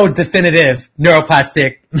is no definitive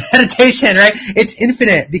neuroplastic meditation, right? It's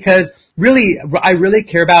infinite because really, I really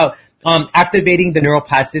care about activating the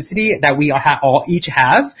neuroplasticity that we each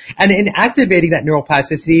have. And in activating that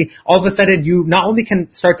neuroplasticity, all of a sudden you not only can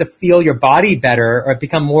start to feel your body better or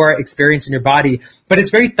become more experienced in your body, but it's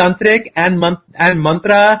very tantric and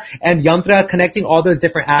mantra and yantra, connecting all those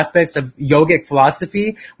different aspects of yogic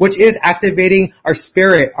philosophy, which is activating our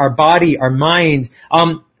spirit, our body, our mind.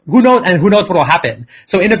 Who knows what will happen.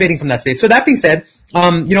 So innovating from that space. So that being said,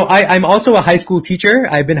 I'm also a high school teacher.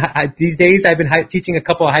 These days I've been teaching a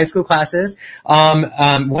couple of high school classes,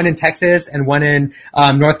 one in Texas and one in,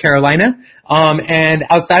 North Carolina. And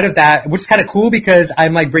outside of that, which is kind of cool because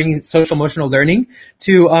I'm like bringing social emotional learning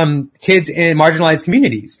to, kids in marginalized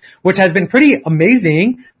communities, which has been pretty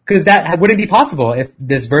amazing. because that wouldn't be possible if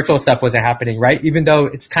this virtual stuff wasn't happening, right? Even though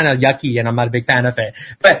it's kind of yucky and I'm not a big fan of it,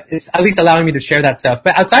 but it's at least allowing me to share that stuff.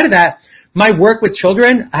 But outside of that, my work with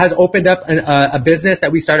children has opened up a business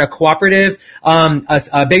that we started, a cooperative,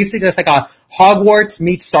 basically it's like a Hogwarts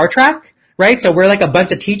meets Star Trek. Right? So we're like a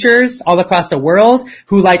bunch of teachers all across the world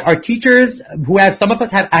who like are teachers who have, some of us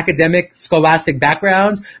have academic scholastic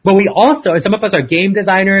backgrounds, but we also, and some of us are game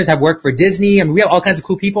designers, have worked for Disney, and we have all kinds of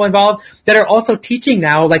cool people involved that are also teaching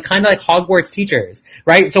now, like kind of like Hogwarts teachers,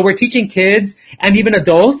 right? So we're teaching kids and even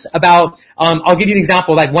adults about, I'll give you an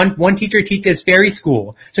example. Like one teacher teaches fairy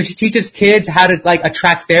school. So she teaches kids how to like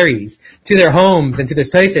attract fairies to their homes and to their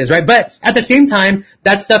places, right? But at the same time,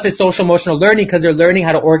 that stuff is social emotional learning because they're learning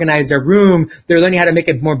how to organize their room. They're learning how to make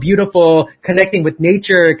it more beautiful, connecting with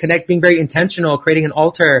nature, being very intentional, creating an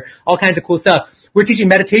altar, all kinds of cool stuff. We're teaching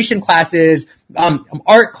meditation classes,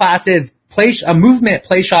 art classes, movement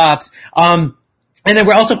play shops, and then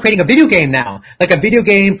we're also creating a video game now, like a video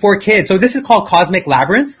game for kids. So this is called Cosmic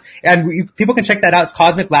Labyrinth, and people can check that out. It's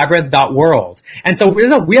cosmiclabyrinth.world. And so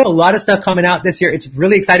we have a lot of stuff coming out this year. It's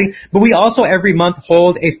really exciting. But we also every month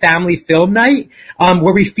hold a family film night,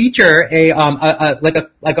 where we feature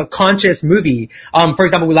like a conscious movie. For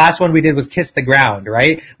example, the last one we did was Kiss the Ground,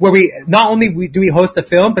 right? Where we not only do we host a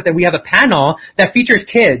film, but then we have a panel that features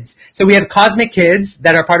kids. So we have cosmic kids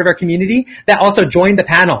that are part of our community that also join the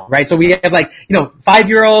panel, right? So we have like,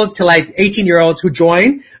 5-year-olds to like 18-year-olds who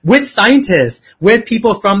join with scientists, with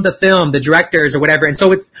people from the film, the directors or whatever. And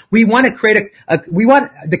so we want to create we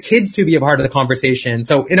want the kids to be a part of the conversation.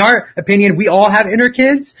 So in our opinion, we all have inner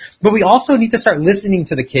kids, but we also need to start listening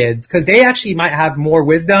to the kids because they actually might have more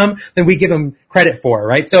wisdom than we give them credit for,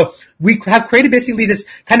 right? So we have created basically this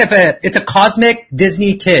kind of it's a cosmic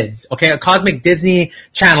Disney kids, okay? A cosmic Disney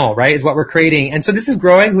channel, right? Is what we're creating. And so this is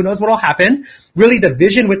growing. Who knows what'll happen? Really, the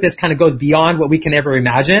vision with this kind of goes beyond what we can ever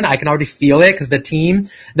imagine. I can already feel it because the team,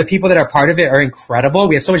 the people that are part of it are incredible.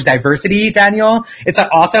 We have so much diversity, Daniel. It's like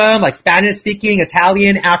awesome, like Spanish speaking,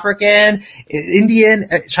 Italian, African, Indian,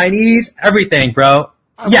 Chinese, everything, bro.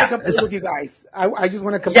 I want to come play with you guys. I just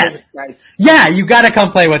want to come play with you guys. Yeah, you got to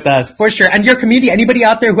come play with us for sure. And your community, anybody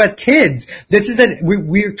out there who has kids, this is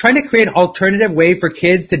we're trying to create an alternative way for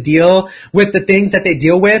kids to deal with the things that they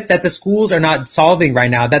deal with that the schools are not solving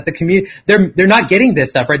right now. That the community, they're not getting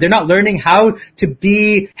this stuff, right? They're not learning how to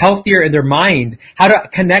be healthier in their mind, how to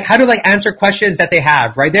connect, how to like answer questions that they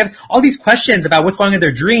have, right? They have all these questions about what's going on in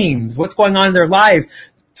their dreams, what's going on in their lives.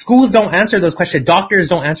 Schools don't answer those questions. Doctors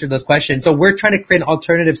don't answer those questions. So we're trying to create an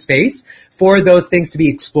alternative space for those things to be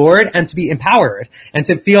explored and to be empowered and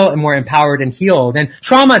to feel more empowered and healed. And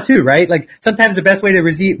trauma too, right? Like sometimes the best way to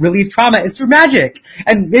relieve trauma is through magic.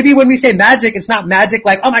 And maybe when we say magic, it's not magic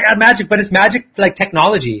like, oh my God, magic, but it's magic like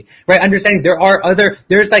technology, right? Understanding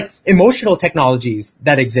there's like emotional technologies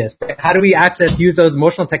that exist. Right? How do we use those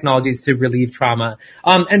emotional technologies to relieve trauma?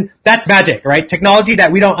 And that's magic, right? Technology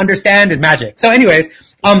that we don't understand is magic. So anyways,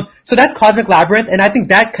 so that's Cosmic Labyrinth, and I think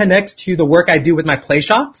that connects to the work I do with my play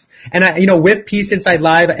shops. And with Peace Inside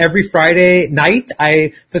Live, every Friday night,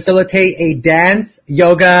 I facilitate a dance,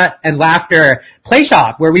 yoga, and laughter play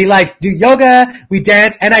shop where we like do yoga, we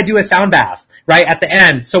dance, and I do a sound bath. Right at the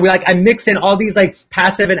end. So I mix in all these like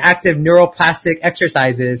passive and active neuroplastic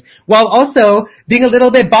exercises while also being a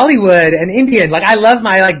little bit Bollywood and Indian. Like I love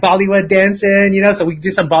my like Bollywood dancing, so we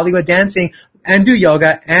do some Bollywood dancing and do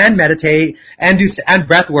yoga and meditate and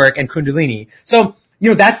breath work and Kundalini. So,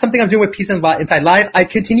 that's something I'm doing with Peace Inside Life. I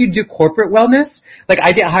continue to do corporate wellness. Like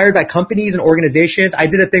I get hired by companies and organizations. I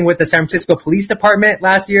did a thing with the San Francisco Police Department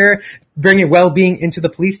last year, bringing well-being into the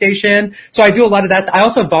police station. So I do a lot of that. I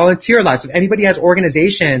also volunteer a lot. So if anybody has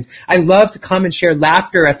organizations, I love to come and share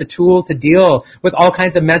laughter as a tool to deal with all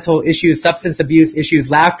kinds of mental issues, substance abuse issues.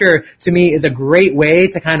 Laughter to me is a great way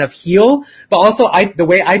to kind of heal. But also the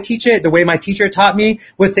way I teach it, the way my teacher taught me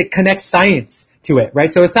was to connect science to it,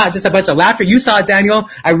 right? So it's not just a bunch of laughter. You saw it, Daniel.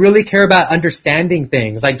 I really care about understanding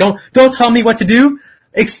things. Like don't tell me what to do.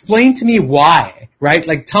 Explain to me why, right?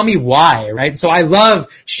 Like tell me why, right? So I love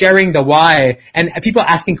sharing the why and people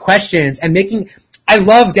asking questions and I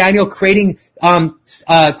love, Daniel, creating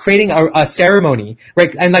a ceremony,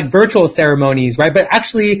 right? And like virtual ceremonies, right? But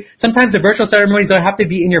actually, sometimes the virtual ceremonies don't have to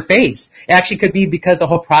be in your face. It actually could be because the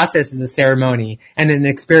whole process is a ceremony and an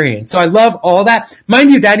experience. So I love all that.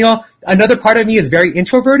 Mind you, Daniel, another part of me is very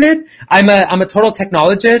introverted. I'm a total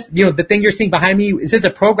technologist. You know, the thing you're seeing behind me, this is a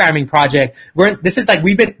programming project. We've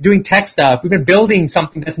been doing tech stuff. We've been building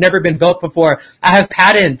something that's never been built before. I have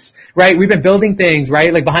patents, right? We've been building things,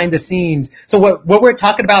 right? Like behind the scenes. So what we're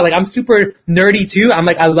talking about, like I'm super nerdy too.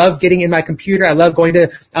 I love getting in my computer. I love going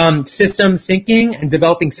to, systems thinking and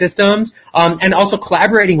developing systems, and also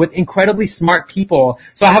collaborating with incredibly smart people.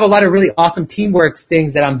 So I have a lot of really awesome teamwork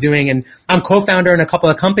things that I'm doing, and I'm co-founder in a couple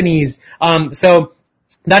of companies. So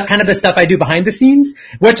that's kind of the stuff I do behind the scenes,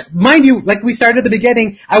 which, mind you, like we started at the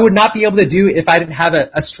beginning, I would not be able to do if I didn't have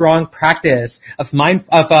a strong practice of I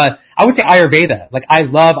would say Ayurveda. Like, I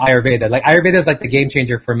love Ayurveda. Like, Ayurveda is like the game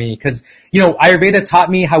changer for me because, you know, Ayurveda taught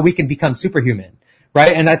me how we can become superhuman.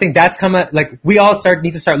 Right. And I think that's we all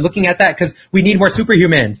need to start looking at that because we need more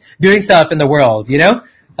superhumans doing stuff in the world, you know?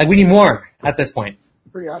 Like, we need more at this point.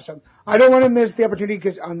 Pretty awesome. I don't want to miss the opportunity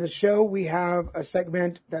because on the show we have a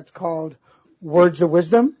segment that's called Words of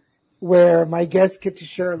Wisdom, where my guests get to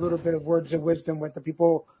share a little bit of words of wisdom with the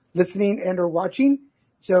people listening and or watching.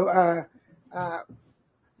 So,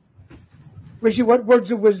 Rishi, what words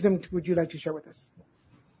of wisdom would you like to share with us?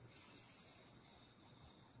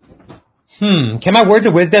 Can my words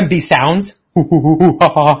of wisdom be sounds? Can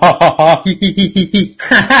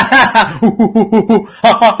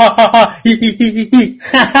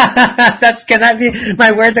that be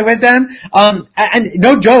my words of wisdom? And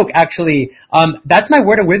no joke, actually. That's my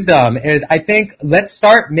word of wisdom is I think let's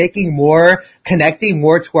start connecting more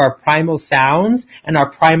to our primal sounds and our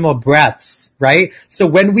primal breaths, right? So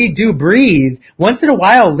when we do breathe, once in a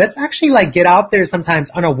while, let's actually get out there sometimes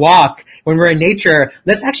on a walk when we're in nature.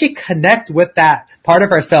 Let's actually connect with that part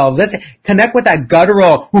of ourselves. Let's connect with that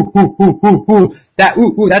guttural,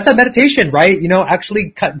 that's a meditation, right? You know,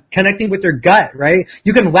 actually connecting with your gut, right?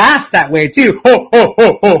 You can laugh that way too.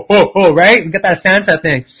 Right? You get that Santa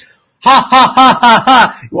thing. Ha, ha, ha, ha,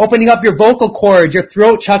 ha. Opening up your vocal cords, your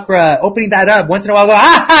throat chakra, opening that up. Once in a while, go,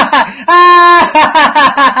 ah, ha, ha, ah, ha,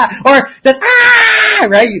 ha, ha, or just, ah,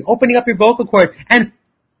 right? Opening up your vocal cords and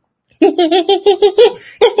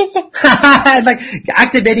like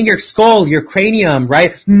activating your skull, your cranium,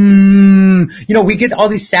 right? You know, we get all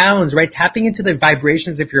these sounds, right? Tapping into the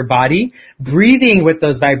vibrations of your body, breathing with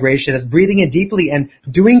those vibrations, breathing in deeply and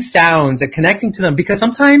doing sounds and connecting to them because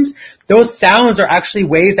sometimes those sounds are actually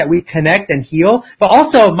ways that we connect and heal. But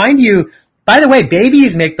also, mind you, by the way,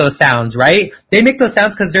 babies make those sounds, right? They make those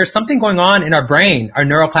sounds because there's something going on in our brain, our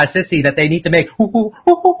neuroplasticity that they need to make.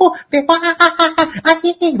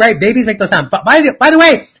 Right? Babies make those sounds. But by the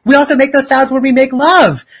way, we also make those sounds when we make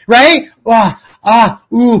love, right? Right?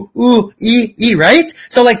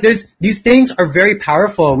 So these things are very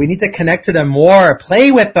powerful. We need to connect to them more,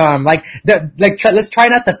 play with them. Let's try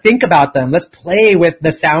not to think about them. Let's play with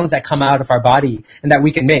the sounds that come out of our body and that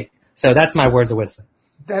we can make. So that's my words of wisdom.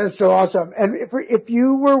 That is so awesome. And if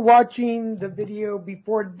you were watching the video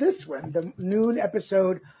before this one, the noon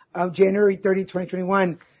episode of January 30,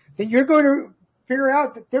 2021, then you're going to figure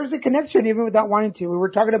out that there's a connection even without wanting to. We were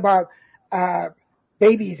talking about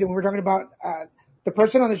babies, and we were talking about the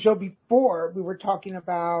person on the show before. We were talking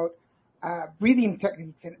about breathing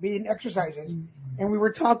techniques and breathing exercises. And we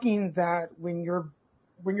were talking that when you're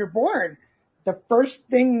born, the first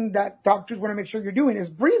thing that doctors want to make sure you're doing is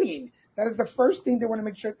breathing. That is the first thing they want to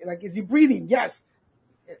make sure, is he breathing? Yes.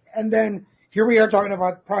 And then here we are talking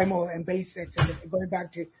about primal and basics and going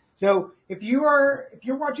back to, so if you're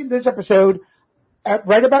watching this episode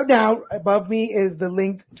right about now, above me is the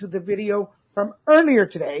link to the video from earlier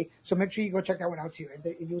today. So make sure you go check that one out too.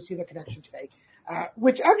 And you'll see the connection today,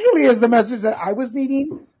 which actually is the message that I was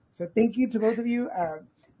needing. So thank you to both of you.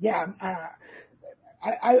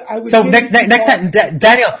 I would so next time,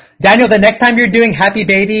 Daniel, the next time you're doing happy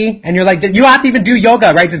baby and you're you have to even do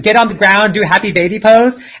yoga, right? Just get on the ground, do happy baby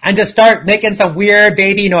pose and just start making some weird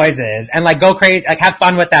baby noises and go crazy, have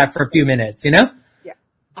fun with that for a few minutes, you know? Yeah.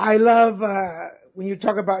 I love, when you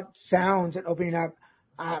talk about sounds and opening up,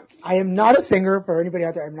 I am not a singer for anybody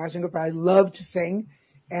out there. I'm not a singer, but I love to sing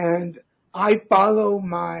and I follow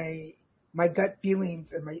my gut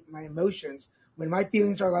feelings and my emotions. When my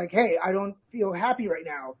feelings are hey, I don't feel happy right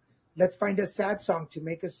now, let's find a sad song to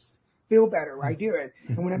make us feel better. I do it.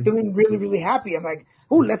 And when I'm feeling really, really happy, I'm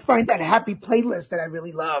let's find that happy playlist that I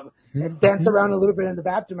really love and dance around a little bit in the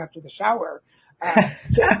bathroom after the shower.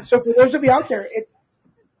 So for those of you out there,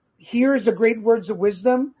 here's a great words of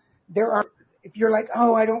wisdom. If you're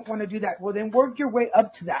oh, I don't want to do that. Well, then work your way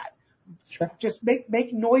up to that. Sure. Just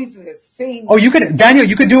make noises, sing. Oh, Daniel,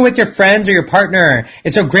 you could do it with your friends or your partner.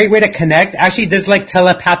 It's a great way to connect. Actually, there's like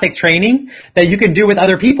telepathic training that you can do with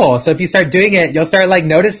other people. So if you start doing it, you'll start like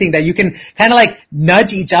noticing that you can kind of like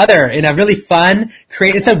nudge each other in a really fun,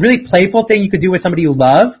 it's a really playful thing you could do with somebody you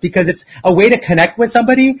love, because it's a way to connect with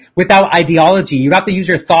somebody without ideology. You have to use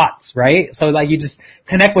your thoughts, right? So like you just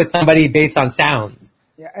connect with somebody based on sounds.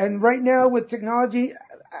 Yeah, and right now with technology,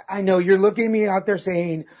 I know you're looking at me out there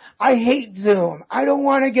saying, I hate Zoom. I don't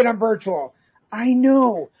want to get on virtual. I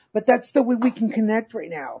know, but that's the way we can connect right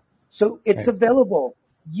now. So it's available.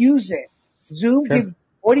 Use it. Zoom gives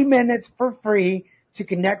 40 minutes for free to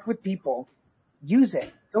connect with people. Use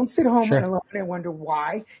it. Don't sit home alone and wonder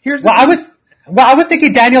why. I was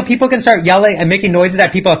thinking, Daniel, people can start yelling and making noises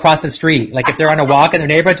at people across the street. Like if they're on a walk in their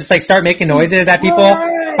neighborhood, just like start making noises at people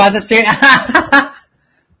across the street.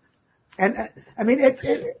 And I mean,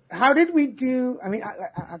 how did we do? I mean,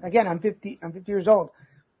 again, I'm 50 years old.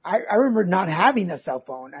 I remember not having a cell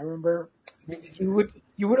phone. I remember you would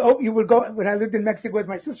go when I lived in Mexico with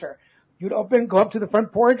my sister. You'd go up to the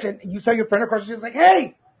front porch, and you saw your friend across the street. It's like,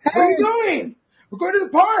 hey, where are you going? We're going to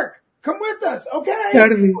the park. Come with us, okay?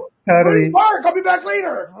 Totally. Go to the park. I'll be back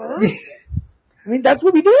later. I mean, that's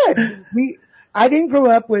what we did. I didn't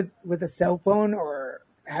grow up with a cell phone or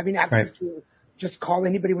having access to just call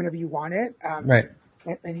anybody whenever you want it. And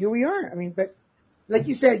here we are. I mean, but like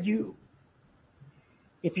you said,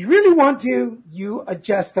 if you really want to, you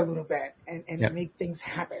adjust a little bit and make things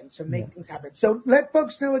happen. So things happen. So let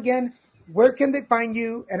folks know again, where can they find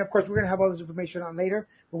you? And of course, we're going to have all this information on later,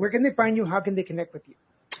 but where can they find you? How can they connect with you?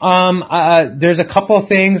 There's a couple of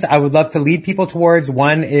things I would love to lead people towards.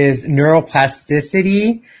 One is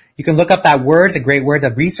neuroplasticity. You can look up that word. It's a great word to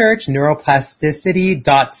research,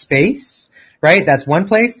 neuroplasticity.space. Right? That's one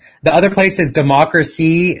place. The other place is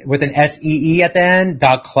democracy with an SEE at the end,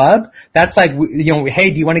 .club. That's like,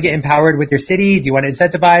 hey, do you want to get empowered with your city? Do you want to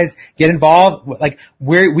incentivize, get involved? Like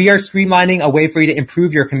we are streamlining a way for you to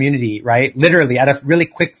improve your community, right? Literally at a really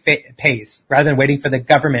quick pace rather than waiting for the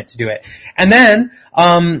government to do it. And then,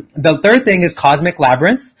 the third thing is Cosmic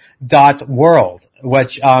Labyrinth. .world,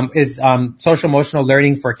 which is social emotional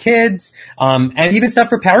learning for kids, and even stuff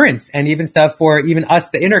for parents, and even stuff for even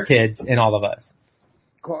us, the inner kids in all of us.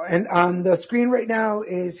 Cool. And on the screen right now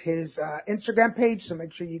is his Instagram page, so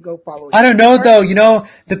make sure you go follow him. I don't know though,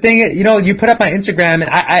 the thing is, you put up my Instagram,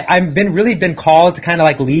 and I've been called to kind of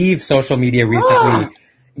like leave social media recently.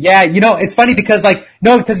 Yeah, it's funny because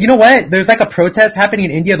because you know what? There's like a protest happening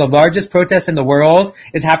in India. The largest protest in the world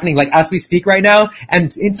is happening like as we speak right now.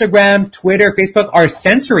 And Instagram, Twitter, Facebook are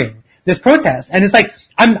censoring this protest. And it's like,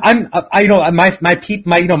 my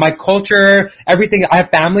culture, everything. I have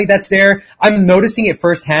family that's there. I'm noticing it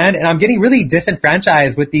firsthand, and I'm getting really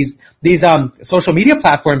disenfranchised with these social media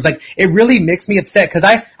platforms. Like it really makes me upset because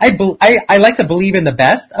I like to believe in the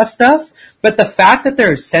best of stuff, but the fact that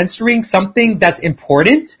they're censoring something that's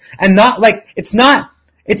important and not like, it's not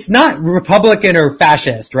Republican or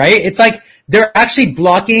fascist, right? It's like they're actually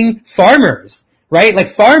blocking farmers. Right? Like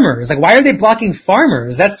farmers. Like why are they blocking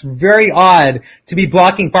farmers? That's very odd to be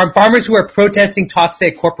blocking farmers who are protesting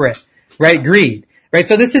toxic corporate, right? Greed. Right?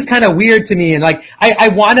 So this is kind of weird to me. And like, I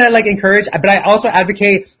want to like encourage, but I also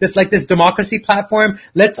advocate this democracy platform.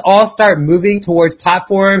 Let's all start moving towards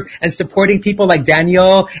platforms and supporting people like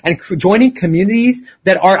Daniel and joining communities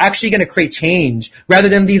that are actually going to create change rather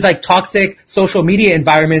than these like toxic social media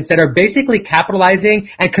environments that are basically capitalizing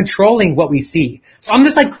and controlling what we see. So I'm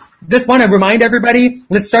just want to remind everybody,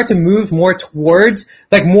 let's start to move more towards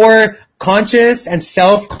like more conscious and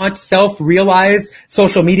self-realized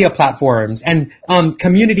social media platforms and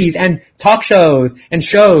communities and talk shows and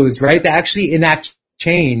shows, right, that actually enact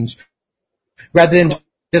change rather than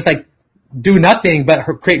just like do nothing but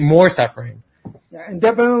create more suffering. Yeah, and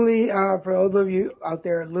definitely for all of you out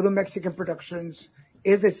there, Little Mexican Productions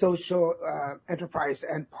is a social enterprise,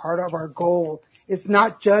 and part of our goal is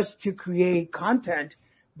not just to create content,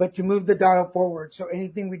 but to move the dial forward. So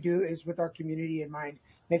anything we do is with our community in mind.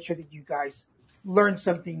 Make sure that you guys learn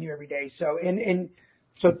something new every day. So in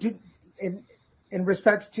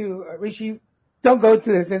respects to Rishi, don't go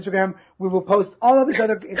to his Instagram. We will post all of his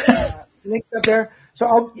other links up there.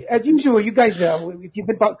 So as usual, you guys know, if you've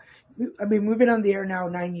been, we've been on the air now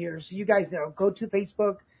 9 years. So you guys know, go to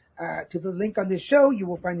Facebook, to the link on this show. You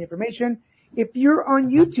will find the information. If you're on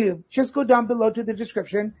YouTube, just go down below to the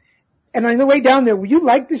description. And on the way down there, will you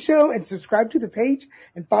like the show and subscribe to the page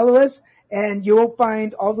and follow us? And you'll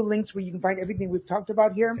find all the links where you can find everything we've talked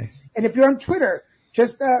about here. Yes. And if you're on Twitter,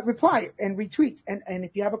 just reply and retweet. And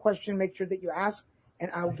if you have a question, make sure that you ask, and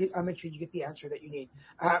I'll make sure you get the answer that you need.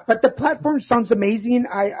 But the platform sounds amazing.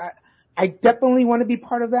 I definitely want to be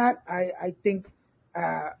part of that. I think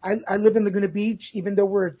I live in Laguna Beach. Even though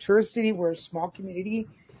we're a tourist city, we're a small community,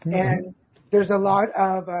 and there's a lot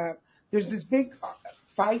of there's this big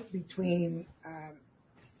fight between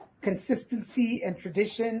consistency and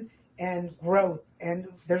tradition and growth, and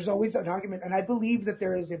there's always an argument. And I believe that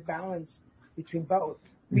there is a balance between both.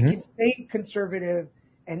 We can stay conservative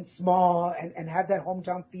and small and have that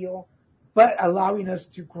hometown feel, but allowing us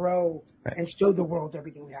to grow and show the world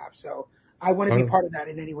everything we have. So I want to be part of that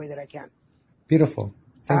in any way that I can. Beautiful.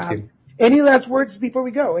 Thank you. Any last words before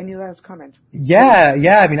we go? Any last comments?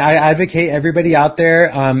 Yeah. I mean, I advocate everybody out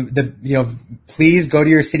there. Please go to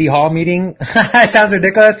your city hall meeting. It sounds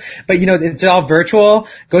ridiculous, but it's all virtual.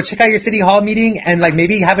 Go check out your city hall meeting and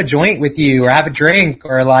maybe have a joint with you or have a drink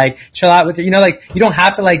or chill out with you don't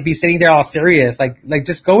have to be sitting there all serious.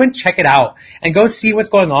 Just go and check it out and go see what's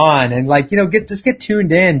going on and get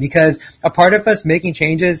tuned in, because a part of us making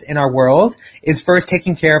changes in our world is first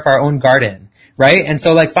taking care of our own garden. Right. And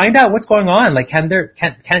so find out what's going on. These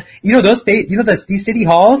city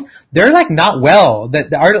halls, they're not well.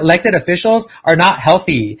 Our elected officials are not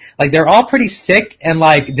healthy. They're all pretty sick and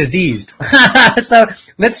diseased. So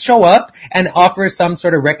let's show up and offer some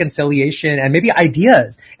sort of reconciliation and maybe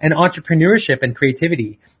ideas and entrepreneurship and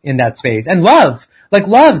creativity in that space. And love,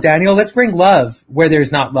 Daniel, let's bring love where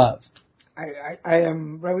there's not love. I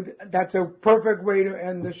am right with, that's a perfect way to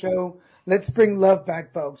end the show. Let's bring love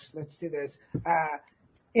back, folks. Let's do this.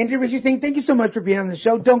 Indy, Rishi, Singh, thank you so much for being on the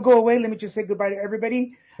show. Don't go away. Let me just say goodbye to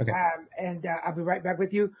everybody. Okay. I'll be right back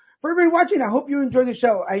with you. For everybody watching, I hope you enjoyed the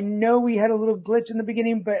show. I know we had a little glitch in the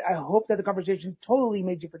beginning, but I hope that the conversation totally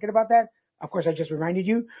made you forget about that. Of course, I just reminded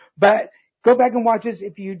you. But go back and watch us.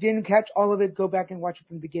 If you didn't catch all of it, go back and watch it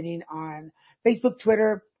from the beginning on Facebook,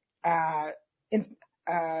 Twitter,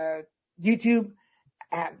 YouTube.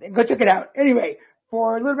 Go check it out. Anyway.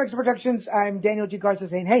 For Little Extra Productions, I'm Daniel G. Garza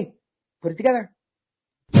saying, hey, put it together.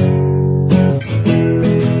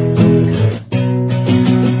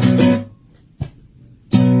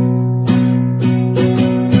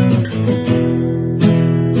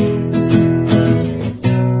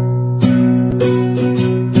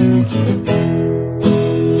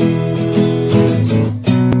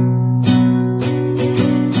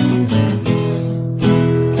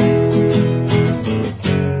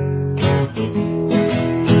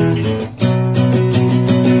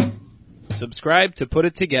 Subscribe to Put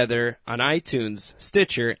It Together on iTunes,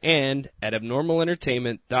 Stitcher, and at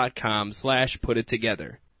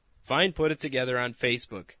abnormalentertainment.com/putittogether. Find Put It Together on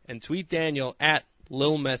Facebook and tweet Daniel at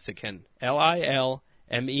Lil Messican,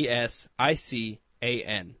 LILMESICAN.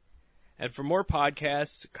 And for more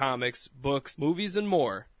podcasts, comics, books, movies, and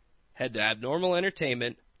more, head to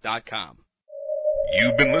abnormalentertainment.com.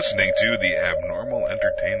 You've been listening to the Abnormal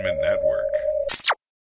Entertainment Network.